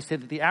it all, they say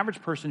that the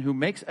average person who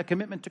makes a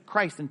commitment to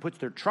Christ and puts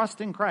their trust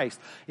in Christ,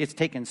 it's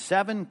taken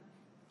 7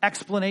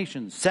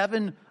 explanations,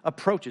 7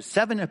 approaches,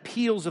 7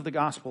 appeals of the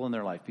gospel in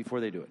their life before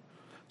they do it.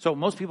 So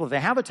most people, if they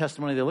have a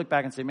testimony, they look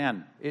back and say,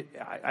 man,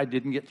 I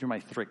didn't get through my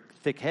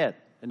thick head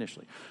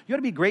initially. You ought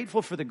to be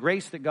grateful for the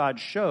grace that God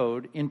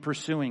showed in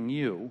pursuing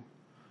you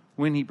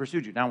when he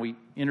pursued you. Now, we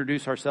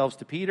introduce ourselves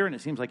to Peter, and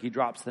it seems like he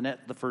drops the net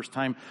the first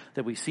time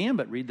that we see him,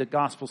 but read the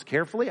Gospels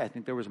carefully. I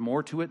think there was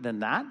more to it than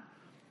that.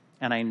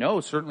 And I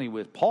know certainly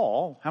with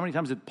Paul, how many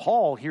times did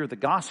Paul hear the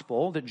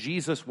gospel that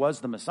Jesus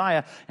was the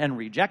Messiah and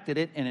rejected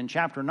it? And in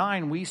chapter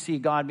 9, we see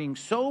God being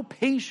so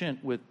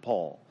patient with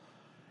Paul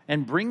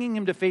and bringing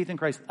him to faith in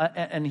Christ.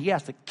 And he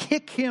has to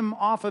kick him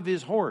off of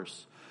his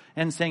horse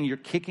and saying, you're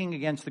kicking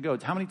against the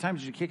goats. How many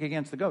times did you kick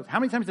against the goats? How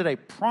many times did I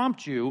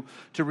prompt you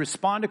to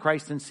respond to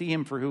Christ and see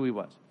him for who he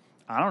was?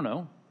 I don't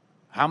know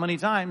how many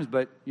times,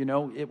 but,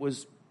 it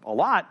was a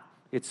lot.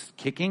 It's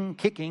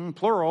kicking,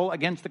 plural,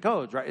 against the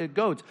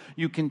goats.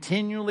 You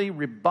continually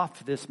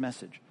rebuff this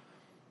message.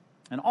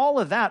 And all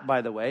of that,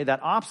 by the way,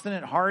 that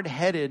obstinate,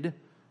 hard-headed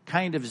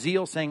kind of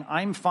zeal saying,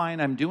 I'm fine,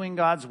 I'm doing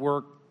God's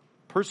work,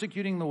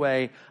 persecuting the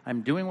way,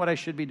 I'm doing what I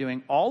should be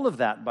doing. All of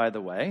that, by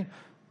the way,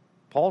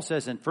 Paul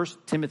says in 1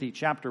 Timothy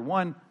chapter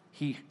 1,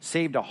 he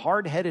saved a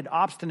hard-headed,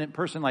 obstinate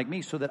person like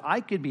me so that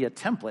I could be a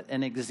template,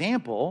 an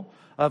example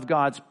of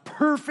God's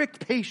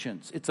perfect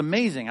patience. It's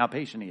amazing how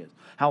patient he is,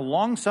 how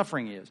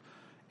long-suffering he is.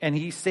 And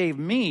he saved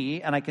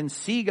me, and I can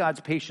see God's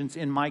patience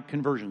in my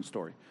conversion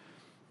story.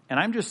 And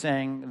I'm just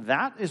saying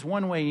that is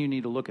one way you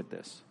need to look at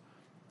this.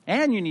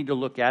 And you need to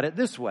look at it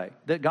this way,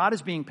 that God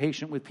is being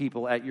patient with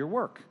people at your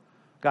work.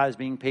 God is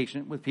being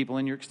patient with people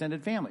in your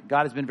extended family.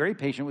 God has been very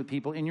patient with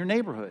people in your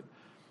neighborhood.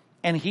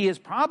 And he has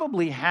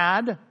probably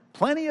had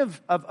plenty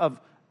of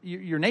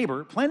your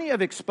neighbor, plenty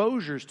of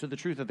exposures to the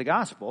truth of the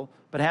gospel,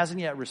 but hasn't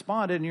yet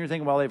responded. And you're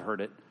thinking, well, they've heard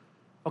it.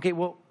 Okay,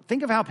 well,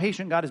 think of how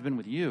patient God has been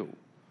with you.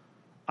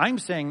 I'm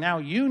saying now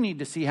you need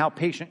to see how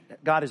patient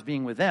God is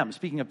being with them.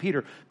 Speaking of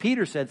Peter,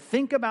 Peter said,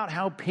 think about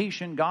how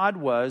patient God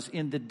was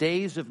in the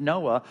days of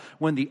Noah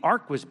when the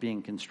ark was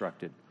being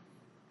constructed.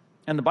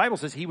 And the Bible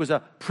says he was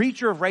a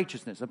preacher of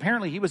righteousness.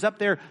 Apparently he was up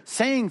there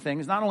saying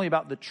things not only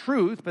about the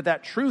truth, but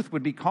that truth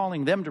would be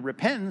calling them to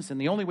repentance. And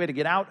the only way to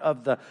get out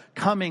of the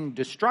coming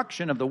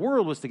destruction of the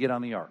world was to get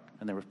on the ark.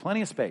 And there was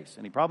plenty of space.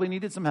 And he probably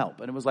needed some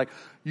help. And it was like,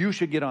 you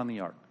should get on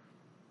the ark.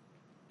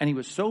 And he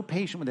was so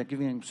patient with that,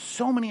 giving him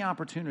so many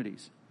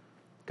opportunities.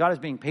 God is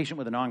being patient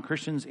with the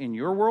non-Christians in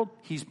your world.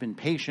 He's been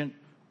patient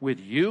with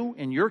you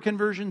in your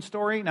conversion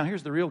story. Now,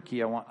 here's the real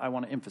key I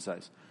want to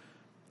emphasize.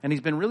 And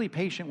he's been really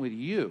patient with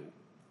you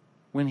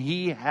when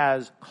he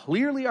has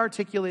clearly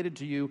articulated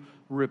to you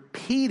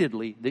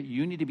repeatedly that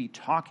you need to be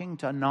talking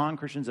to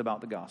non-Christians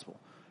about the gospel.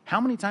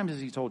 How many times has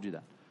he told you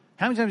that?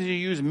 How many times did he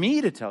use me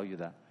to tell you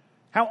that?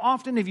 How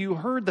often have you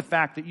heard the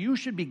fact that you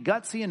should be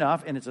gutsy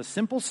enough, and it's a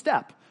simple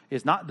step.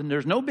 There's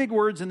no big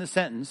words in the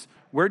sentence.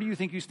 Where do you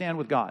think you stand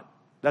with God?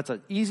 That's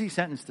an easy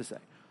sentence to say.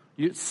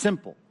 It's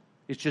simple.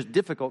 It's just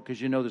difficult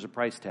because you know there's a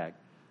price tag.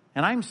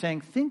 And I'm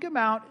saying, think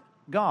about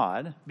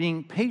God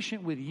being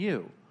patient with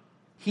you.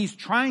 He's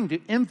trying to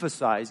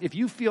emphasize, if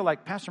you feel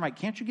like, Pastor Mike,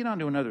 can't you get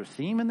onto another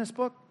theme in this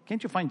book?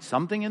 Can't you find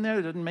something in there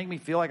that doesn't make me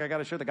feel like I got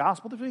to share the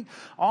gospel this week?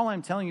 All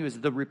I'm telling you is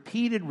the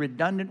repeated,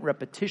 redundant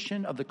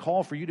repetition of the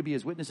call for you to be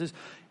his witnesses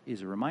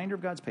is a reminder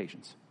of God's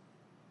patience.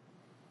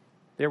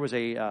 There was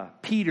a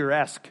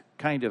Peter-esque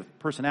kind of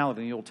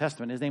personality in the Old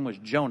Testament. His name was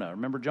Jonah.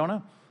 Remember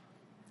Jonah?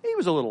 He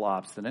was a little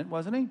obstinate,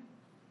 wasn't he?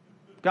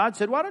 God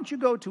said, why don't you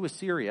go to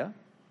Assyria,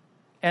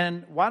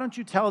 and why don't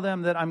you tell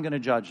them that I'm going to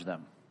judge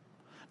them?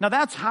 Now,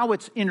 that's how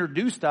it's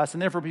introduced us,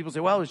 and therefore people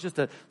say, well, it was just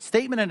a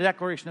statement and a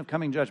declaration of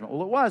coming judgment.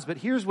 Well, it was, but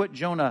here's what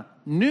Jonah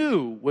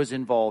knew was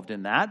involved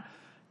in that,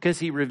 because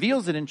he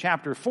reveals it in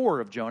chapter 4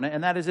 of Jonah,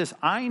 and that is this: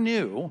 I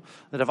knew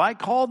that if I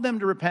called them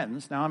to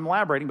repentance, now I'm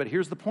elaborating, but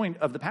here's the point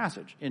of the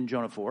passage in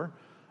Jonah 4,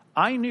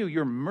 I knew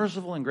you're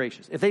merciful and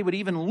gracious. If they would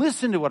even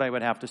listen to what I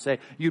would have to say,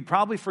 you'd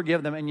probably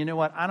forgive them, and you know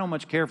what? I don't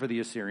much care for the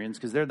Assyrians,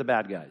 because they're the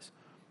bad guys.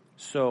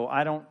 So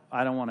I don't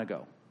want to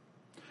go.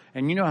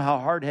 And you know how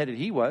hard-headed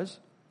he was.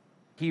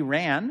 He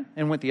ran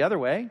and went the other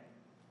way,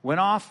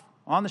 went off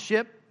on the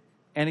ship,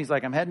 and he's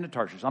like, I'm heading to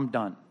Tarshish. I'm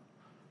done.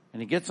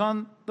 And he gets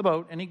on the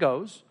boat, and he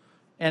goes.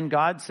 And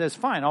God says,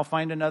 fine, I'll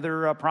find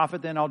another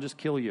prophet, then I'll just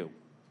kill you.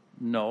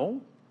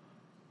 No.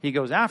 He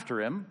goes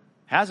after him,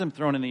 has him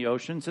thrown in the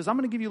ocean, says, I'm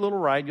going to give you a little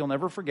ride you'll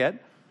never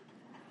forget.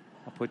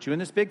 I'll put you in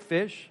this big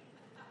fish.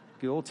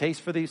 Get a little taste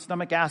for the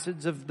stomach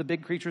acids of the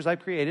big creatures I've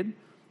created.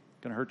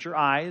 Going to hurt your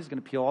eyes,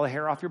 going to peel all the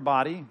hair off your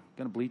body,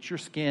 going to bleach your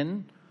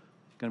skin.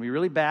 Going to be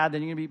really bad,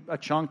 then you're going to be a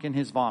chunk in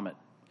his vomit.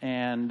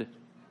 And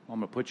I'm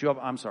going to put you up,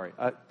 I'm sorry,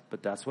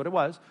 but that's what it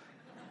was.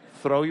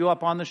 Throw you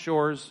up on the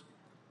shores,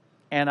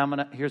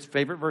 and here's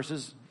favorite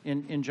verses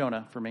in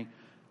Jonah for me.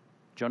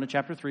 Jonah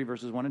chapter 3,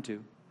 verses 1 and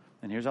 2.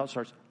 And here's how it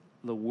starts.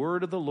 The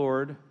word of the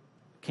Lord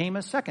came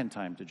a second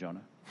time to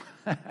Jonah.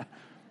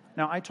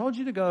 Now, I told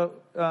you to go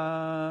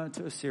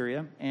to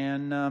Assyria,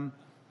 and I'm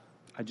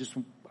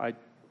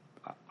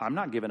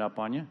not giving up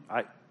on you.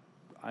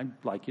 I'd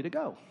like you to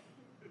go.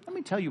 Let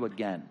me tell you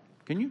again.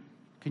 Can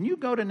you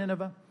go to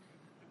Nineveh?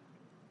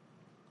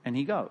 And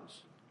he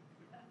goes.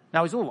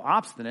 Now, he's a little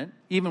obstinate,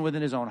 even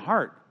within his own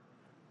heart,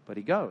 but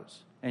he goes.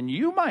 And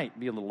you might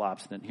be a little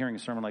obstinate hearing a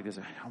sermon like this.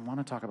 I don't want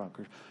to talk about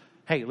Christ.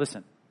 Hey,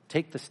 listen,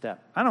 take the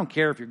step. I don't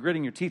care if you're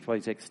gritting your teeth while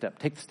you take the step.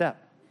 Take the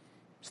step.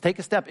 Just take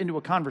a step into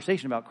a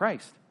conversation about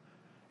Christ.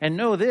 And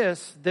know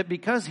this, that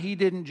because he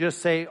didn't just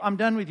say, I'm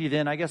done with you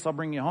then, I guess I'll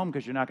bring you home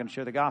because you're not going to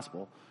share the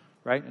gospel.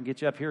 Right? And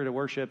get you up here to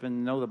worship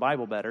and know the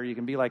Bible better. You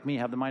can be like me,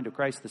 have the mind of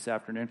Christ this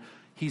afternoon.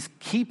 He's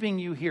keeping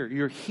you here.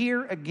 You're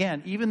here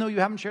again, even though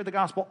you haven't shared the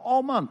gospel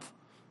all month.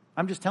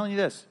 I'm just telling you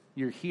this.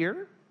 You're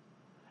here,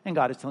 and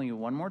God is telling you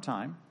one more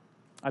time,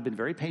 I've been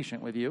very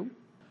patient with you,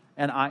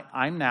 and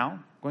I'm now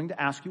going to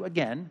ask you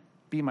again,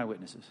 be my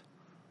witnesses.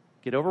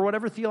 Get over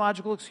whatever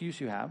theological excuse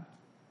you have,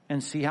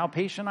 and see how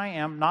patient I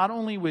am, not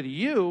only with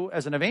you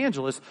as an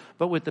evangelist,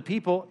 but with the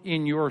people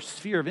in your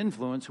sphere of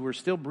influence who are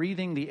still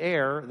breathing the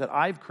air that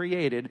I've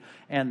created,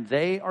 and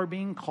they are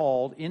being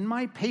called in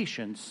my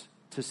patience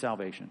to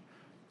salvation.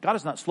 God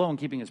is not slow in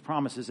keeping his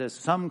promises, as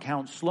some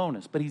count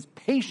slowness, but he's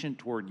patient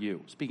toward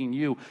you, speaking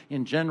you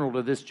in general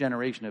to this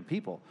generation of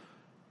people.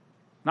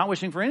 Not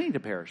wishing for any to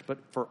perish, but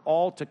for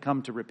all to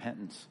come to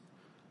repentance.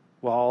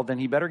 Well, then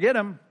he better get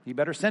him. He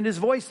better send his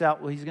voice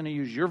out. Well, he's going to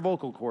use your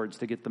vocal cords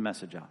to get the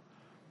message out.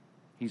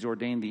 He's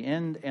ordained the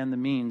end and the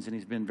means, and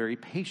he's been very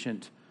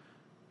patient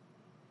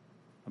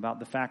about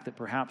the fact that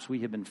perhaps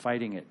we have been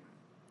fighting it.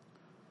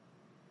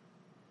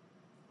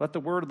 Let the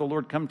word of the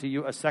Lord come to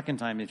you a second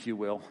time, if you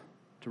will,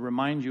 to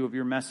remind you of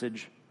your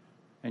message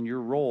and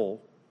your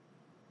role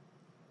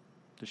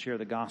to share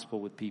the gospel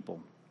with people.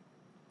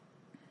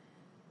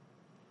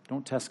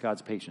 Don't test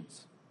God's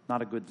patience.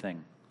 Not a good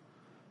thing.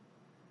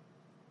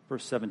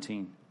 Verse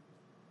 17,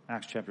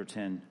 Acts chapter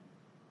 10.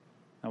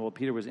 Now, while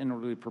Peter was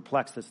inwardly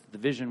perplexed as to the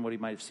vision, what he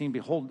might have seen,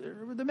 behold,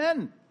 there were the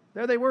men.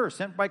 There they were,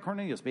 sent by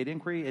Cornelius, made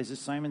inquiry, is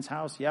this Simon's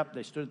house? Yep,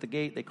 they stood at the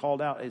gate. They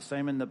called out, is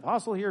Simon the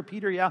apostle here?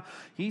 Peter, yeah,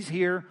 he's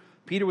here.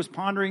 Peter was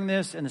pondering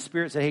this, and the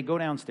Spirit said, hey, go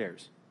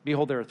downstairs.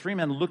 Behold, there are 3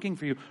 men looking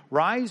for you.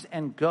 Rise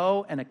and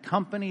go and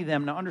accompany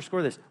them. Now,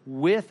 underscore this,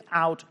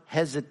 without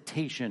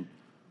hesitation.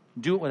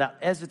 Do it without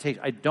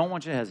hesitation. I don't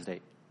want you to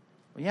hesitate.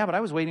 Well, yeah, but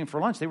I was waiting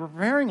for lunch. They were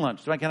preparing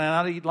lunch. Can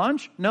I not eat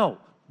lunch? No,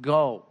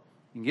 go.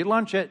 You can get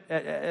lunch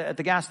at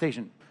the gas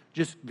station.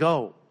 Just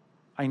go.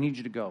 I need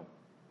you to go.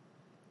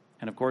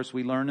 And of course,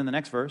 we learn in the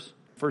next verse,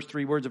 first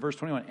three words of verse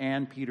 21,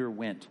 and Peter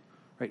went.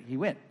 Right? He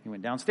went. He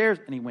went downstairs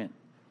and he went.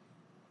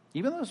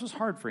 Even though this was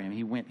hard for him,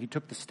 he went. He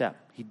took the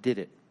step. He did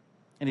it.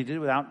 And he did it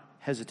without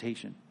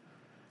hesitation.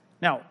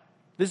 Now,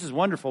 this is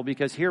wonderful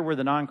because here were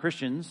the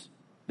non-Christians.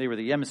 They were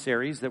the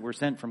emissaries that were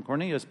sent from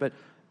Cornelius, but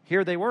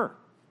here they were.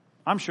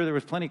 I'm sure there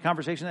was plenty of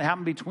conversation that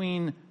happened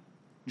between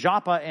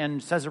Joppa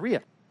and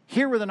Caesarea.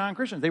 Here were the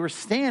non-Christians. They were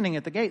standing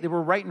at the gate. They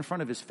were right in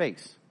front of his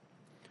face.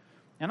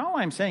 And all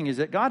I'm saying is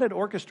that God had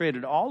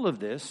orchestrated all of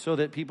this so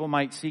that people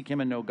might seek him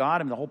and know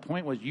God. And the whole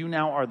point was, you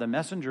now are the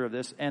messenger of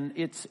this. And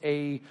it's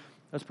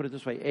let's put it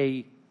this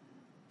way,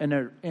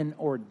 an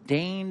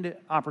ordained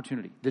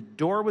opportunity. The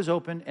door was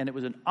open, and it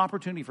was an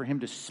opportunity for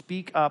him to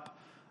speak up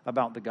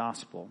about the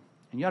gospel.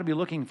 And you ought to be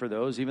looking for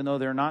those, even though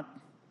they're not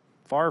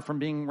far from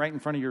being right in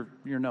front of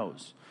your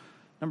nose.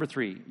 Number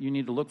 3, you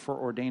need to look for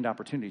ordained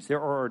opportunities.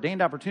 There are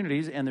ordained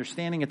opportunities, and they're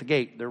standing at the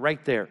gate. They're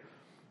right there.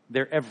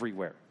 They're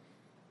everywhere.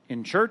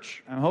 In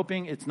church, I'm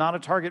hoping it's not a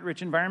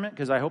target-rich environment,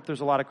 because I hope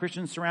there's a lot of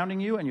Christians surrounding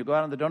you, and you go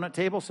out on the donut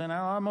table saying,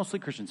 oh, mostly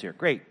Christians here.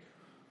 Great.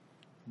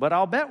 But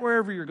I'll bet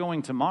wherever you're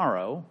going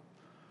tomorrow,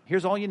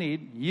 here's all you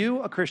need.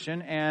 You, a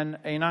Christian, and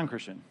a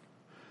non-Christian.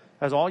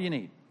 That's all you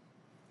need.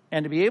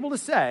 And to be able to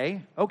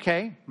say,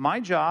 okay, my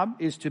job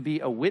is to be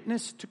a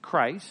witness to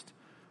Christ.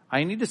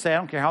 I need to say, I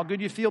don't care how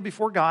good you feel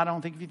before God.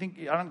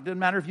 It doesn't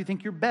matter if you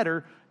think you're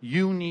better.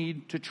 You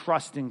need to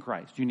trust in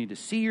Christ. You need to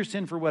see your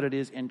sin for what it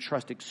is and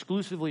trust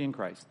exclusively in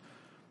Christ.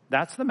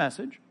 That's the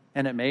message.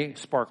 And it may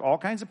spark all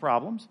kinds of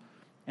problems.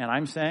 And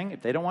I'm saying,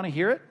 if they don't want to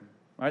hear it,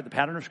 all right, the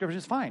pattern of Scripture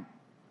is fine.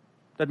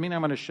 Doesn't mean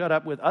I'm going to shut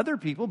up with other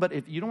people, but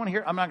if you don't want to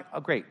hear it, I'm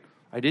not, great.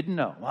 I didn't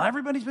know. Well,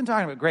 everybody's been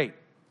talking about it. Great.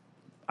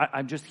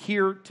 I'm just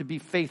here to be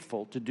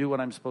faithful, to do what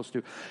I'm supposed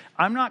to do.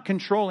 I'm not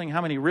controlling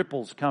how many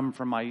ripples come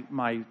from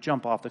my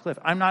jump off the cliff.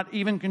 I'm not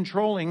even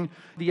controlling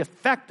the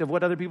effect of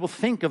what other people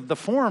think of the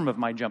form of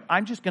my jump.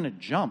 I'm just going to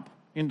jump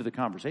into the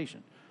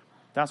conversation.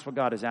 That's what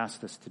God has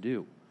asked us to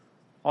do.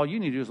 All you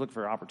need to do is look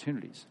for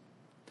opportunities.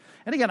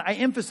 And again, I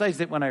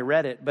emphasized it when I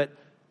read it, but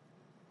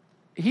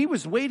he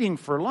was waiting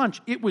for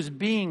lunch. It was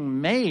being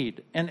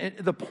made. And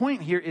the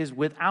point here is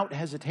without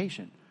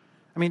hesitation.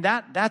 I mean,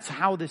 that's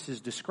how this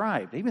is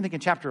described. I even think in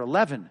chapter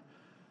 11.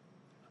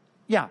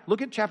 Yeah,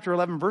 look at chapter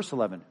 11, verse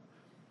 11.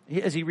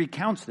 As he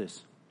recounts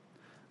this.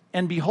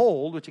 And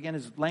behold, which again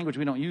is language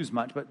we don't use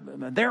much, but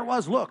there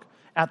was, look,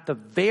 at the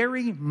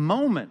very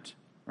moment,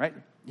 right?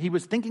 He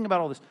was thinking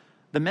about all this.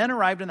 The men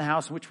arrived in the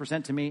house which were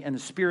sent to me, and the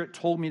Spirit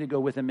told me to go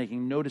with him,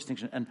 making no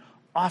distinction. And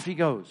off he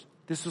goes.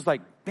 This was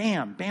like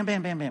bam, bam,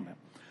 bam, bam, bam, bam.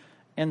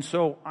 And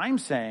so I'm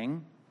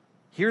saying,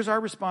 here's our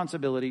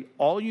responsibility.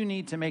 All you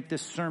need to make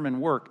this sermon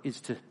work is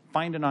to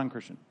find a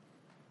non-Christian.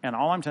 And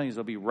all I'm telling you is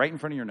they'll be right in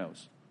front of your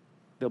nose.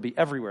 They'll be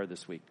everywhere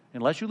this week.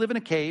 Unless you live in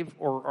a cave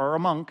or are a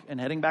monk and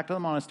heading back to the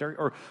monastery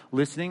or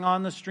listening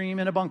on the stream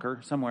in a bunker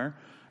somewhere,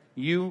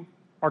 you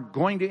are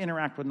going to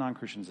interact with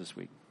non-Christians this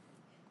week.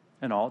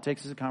 And all it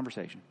takes is a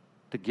conversation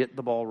to get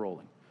the ball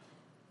rolling.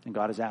 And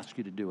God has asked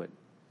you to do it.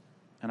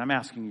 And I'm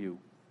asking you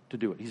to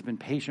do it. He's been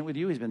patient with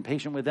you. He's been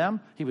patient with them.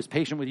 He was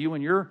patient with you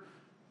in your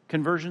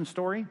conversion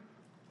story.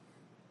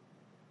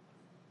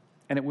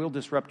 And it will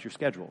disrupt your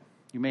schedule.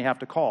 You may have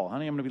to call.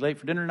 Honey, I'm going to be late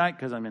for dinner tonight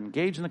because I'm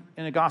engaged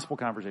in a gospel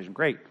conversation.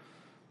 Great.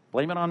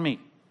 Blame it on me.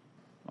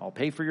 I'll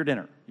pay for your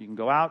dinner. You can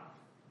go out,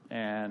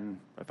 and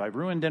if I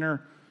ruin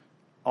dinner,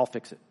 I'll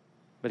fix it.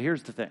 But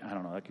here's the thing. I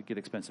don't know. That could get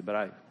expensive,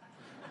 but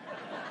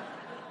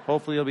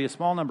hopefully it'll be a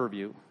small number of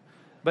you.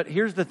 But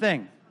here's the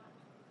thing.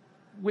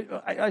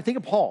 I think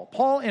of Paul.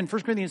 Paul in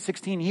 1 Corinthians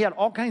 16, he had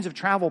all kinds of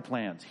travel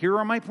plans. Here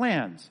are my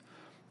plans.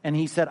 And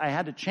he said, I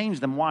had to change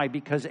them. Why?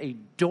 Because a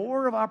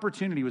door of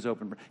opportunity was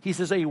open. He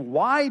says, a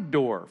wide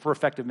door for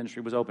effective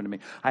ministry was open to me.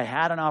 I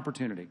had an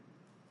opportunity.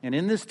 And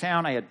in this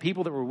town, I had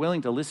people that were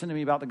willing to listen to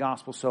me about the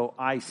gospel, so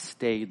I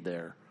stayed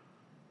there.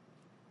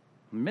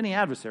 Many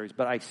adversaries,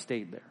 but I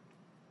stayed there.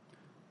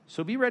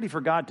 So be ready for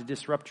God to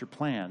disrupt your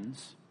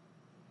plans.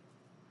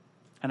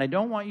 And I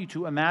don't want you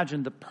to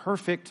imagine the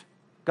perfect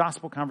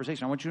gospel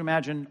conversation. I want you to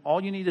imagine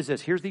all you need is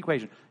this. Here's the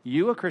equation.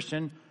 You, a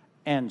Christian,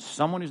 and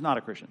someone who's not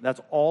a Christian.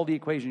 That's all the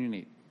equation you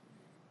need.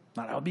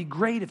 Now, that would be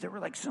great if there were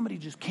like somebody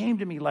just came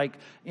to me like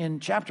in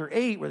chapter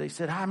 8 where they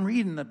said, I'm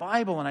reading the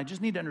Bible and I just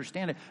need to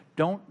understand it.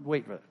 Don't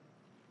wait for that.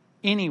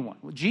 Anyone.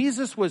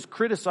 Jesus was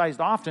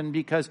criticized often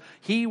because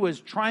he was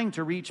trying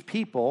to reach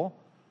people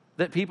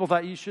that people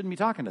thought you shouldn't be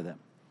talking to them.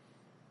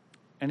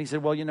 And he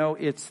said, well,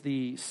 it's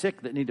the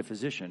sick that need a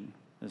physician.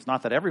 It's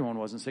not that everyone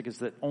wasn't sick. It's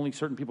that only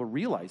certain people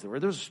realized they were.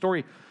 There's a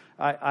story.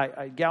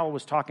 A gal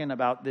was talking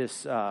about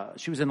this.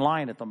 She was in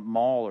line at the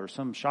mall or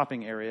some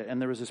shopping area,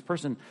 and there was this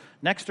person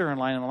next to her in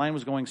line, and the line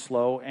was going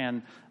slow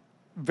and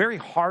very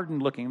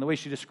hardened looking. The way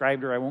she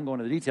described her, I won't go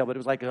into the detail, but it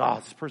was like,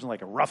 this person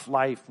like a rough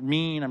life,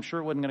 mean. I'm sure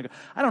it wasn't going to go.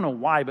 I don't know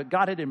why, but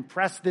God had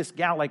impressed this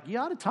gal, like, you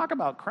ought to talk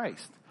about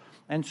Christ.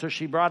 And so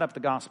she brought up the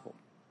gospel.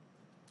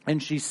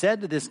 And she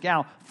said to this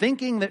gal,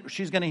 thinking that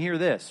she's going to hear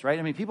this, right?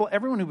 I mean,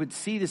 everyone who would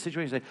see this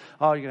situation say,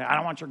 I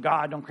don't want your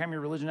God, don't cram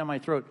your religion down my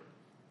throat.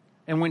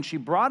 And when she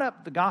brought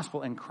up the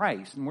gospel and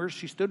Christ and where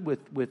she stood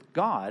with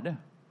God,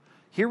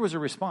 here was a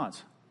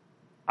response.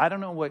 I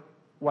don't know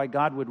why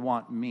God would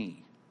want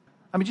me.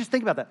 I mean, just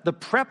think about that. The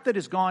prep that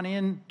has gone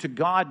into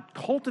God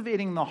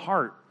cultivating the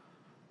heart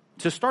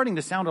to starting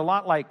to sound a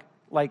lot like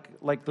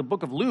the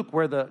book of Luke,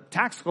 where the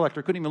tax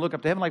collector couldn't even look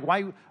up to heaven. Like,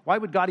 why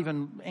would God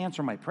even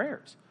answer my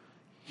prayers?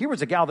 Here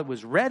was a gal that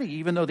was ready,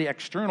 even though the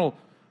external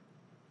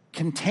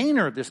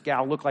container of this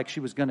gal looked like she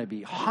was going to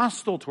be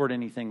hostile toward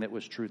anything that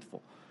was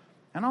truthful.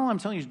 And all I'm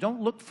telling you is don't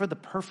look for the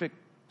perfect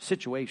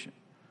situation.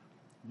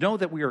 Know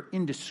that we are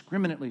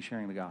indiscriminately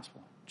sharing the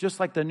gospel. Just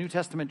like the New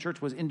Testament church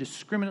was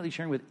indiscriminately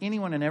sharing with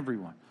anyone and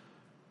everyone.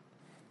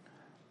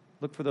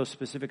 Look for those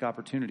specific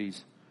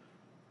opportunities,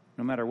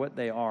 no matter what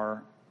they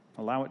are.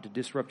 Allow it to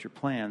disrupt your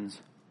plans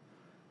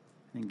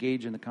and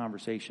engage in the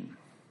conversation.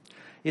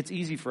 It's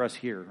easy for us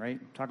here, right?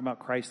 Talk about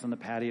Christ on the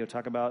patio,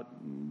 talk about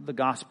the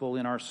gospel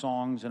in our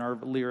songs and our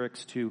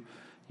lyrics to,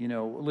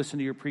 listen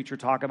to your preacher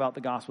talk about the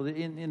gospel.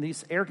 In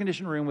this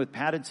air-conditioned room with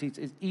padded seats,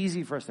 it's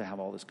easy for us to have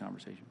all this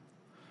conversation.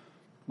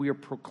 We are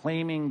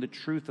proclaiming the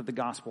truth of the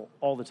gospel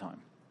all the time.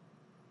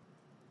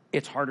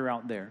 It's harder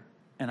out there.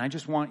 And I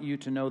just want you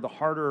to know the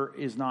harder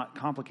is not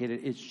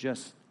complicated. It's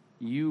just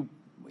you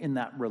in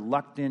that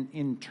reluctant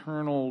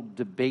internal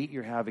debate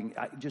you're having.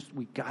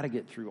 We got to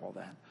get through all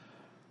that.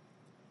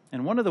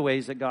 And one of the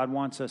ways that God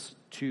wants us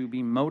to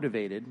be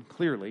motivated,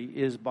 clearly,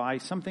 is by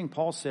something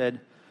Paul said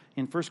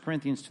in 1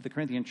 Corinthians to the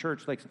Corinthian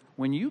church. Like,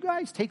 when you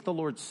guys take the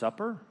Lord's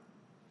Supper,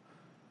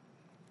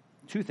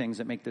 two things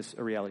that make this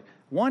a reality.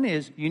 One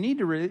is you need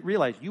to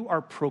realize you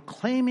are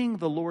proclaiming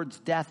the Lord's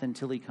death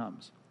until he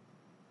comes.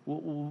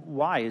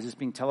 Why? Is this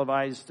being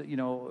televised,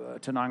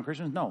 to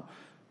non-Christians? No.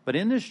 But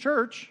in this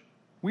church,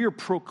 we are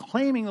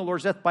proclaiming the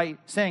Lord's death by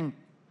saying,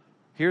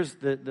 here's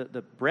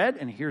the bread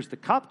and here's the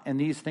cup, and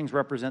these things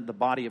represent the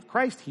body of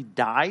Christ. He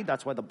died.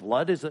 That's why the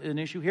blood is an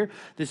issue here.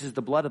 This is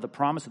the blood of the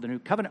promise of the new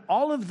covenant.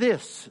 All of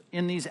this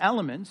in these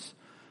elements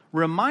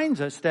reminds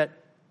us that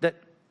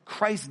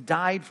Christ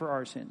died for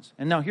our sins.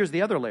 And now here's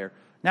the other layer.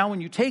 Now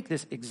when you take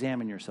this,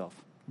 examine yourself.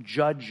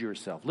 Judge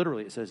yourself.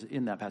 Literally, it says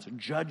in that passage,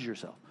 judge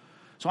yourself.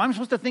 So I'm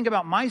supposed to think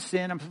about my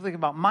sin. I'm supposed to think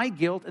about my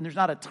guilt. And there's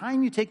not a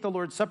time you take the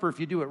Lord's Supper, if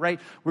you do it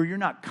right, where you're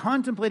not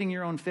contemplating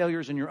your own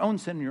failures and your own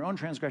sin and your own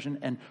transgression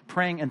and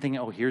praying and thinking,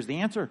 oh, here's the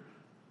answer.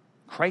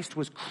 Christ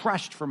was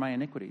crushed for my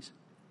iniquities.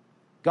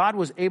 God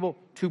was able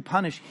to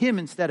punish him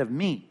instead of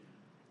me.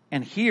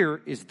 And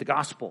here is the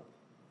gospel.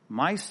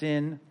 My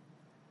sin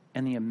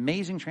and the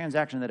amazing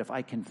transaction that if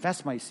I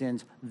confess my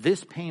sins,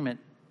 this payment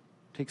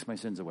takes my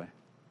sins away.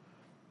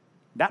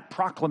 That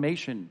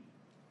proclamation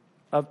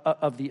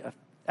of the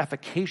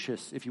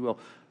efficacious, if you will,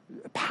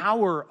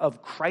 power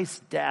of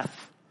Christ's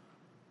death,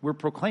 we're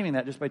proclaiming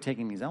that just by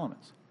taking these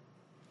elements.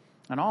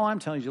 And all I'm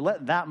telling you,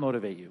 let that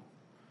motivate you.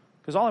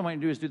 Because all I want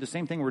you to do is do the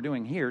same thing we're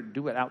doing here,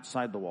 do it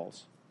outside the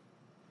walls.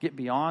 Get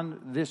beyond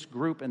this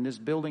group and this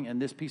building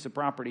and this piece of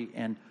property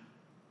and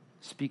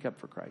speak up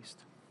for Christ.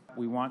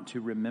 We want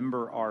to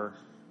remember our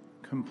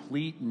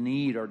complete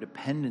need, our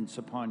dependence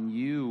upon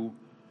you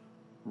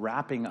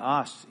wrapping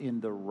us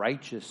in the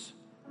righteous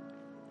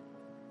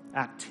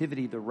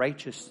activity, the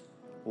righteous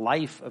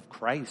life of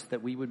Christ,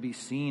 that we would be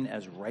seen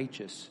as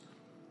righteous.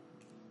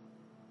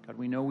 God,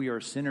 we know we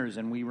are sinners,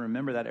 and we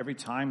remember that every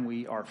time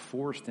we are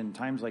forced in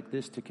times like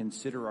this to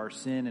consider our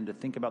sin and to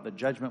think about the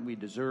judgment we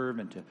deserve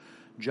and to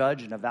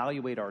judge and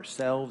evaluate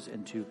ourselves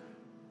and to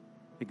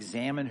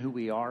examine who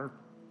we are.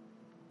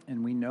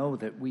 And we know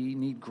that we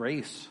need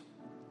grace.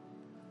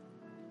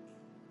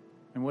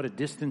 And what a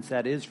distance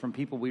that is from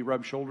people we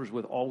rub shoulders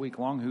with all week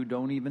long who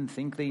don't even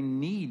think they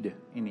need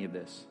any of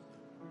this.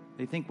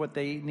 They think what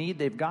they need,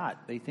 they've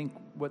got. They think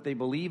what they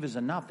believe is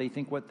enough. They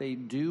think what they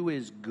do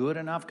is good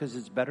enough because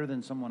it's better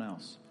than someone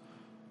else.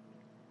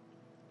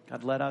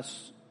 God, let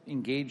us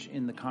engage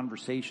in the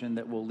conversation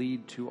that will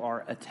lead to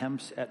our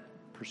attempts at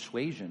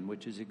persuasion,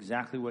 which is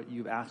exactly what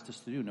you've asked us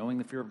to do. Knowing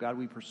the fear of God,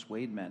 we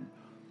persuade men.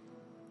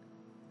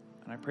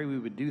 And I pray we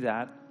would do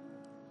that,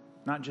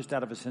 not just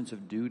out of a sense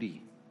of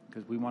duty,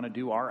 because we want to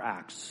do our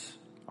acts,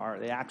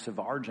 the acts of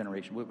our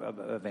generation of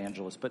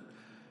evangelists, but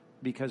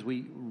because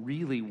we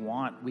really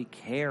want, we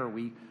care,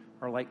 we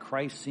are like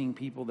Christ, seeing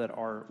people that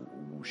are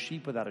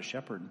sheep without a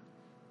shepherd.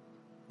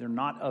 They're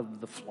not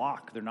of the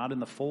flock. They're not in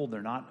the fold.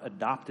 They're not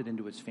adopted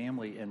into his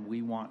family, and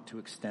we want to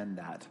extend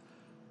that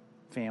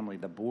family,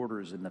 the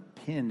borders and the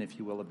pin, if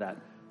you will, of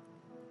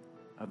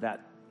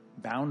that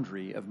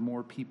boundary of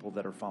more people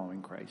that are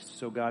following Christ.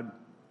 So God,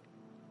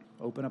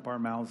 open up our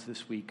mouths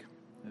this week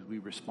as we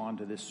respond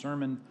to this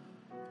sermon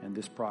and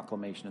this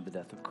proclamation of the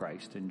death of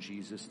Christ. In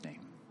Jesus' name,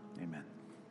 amen.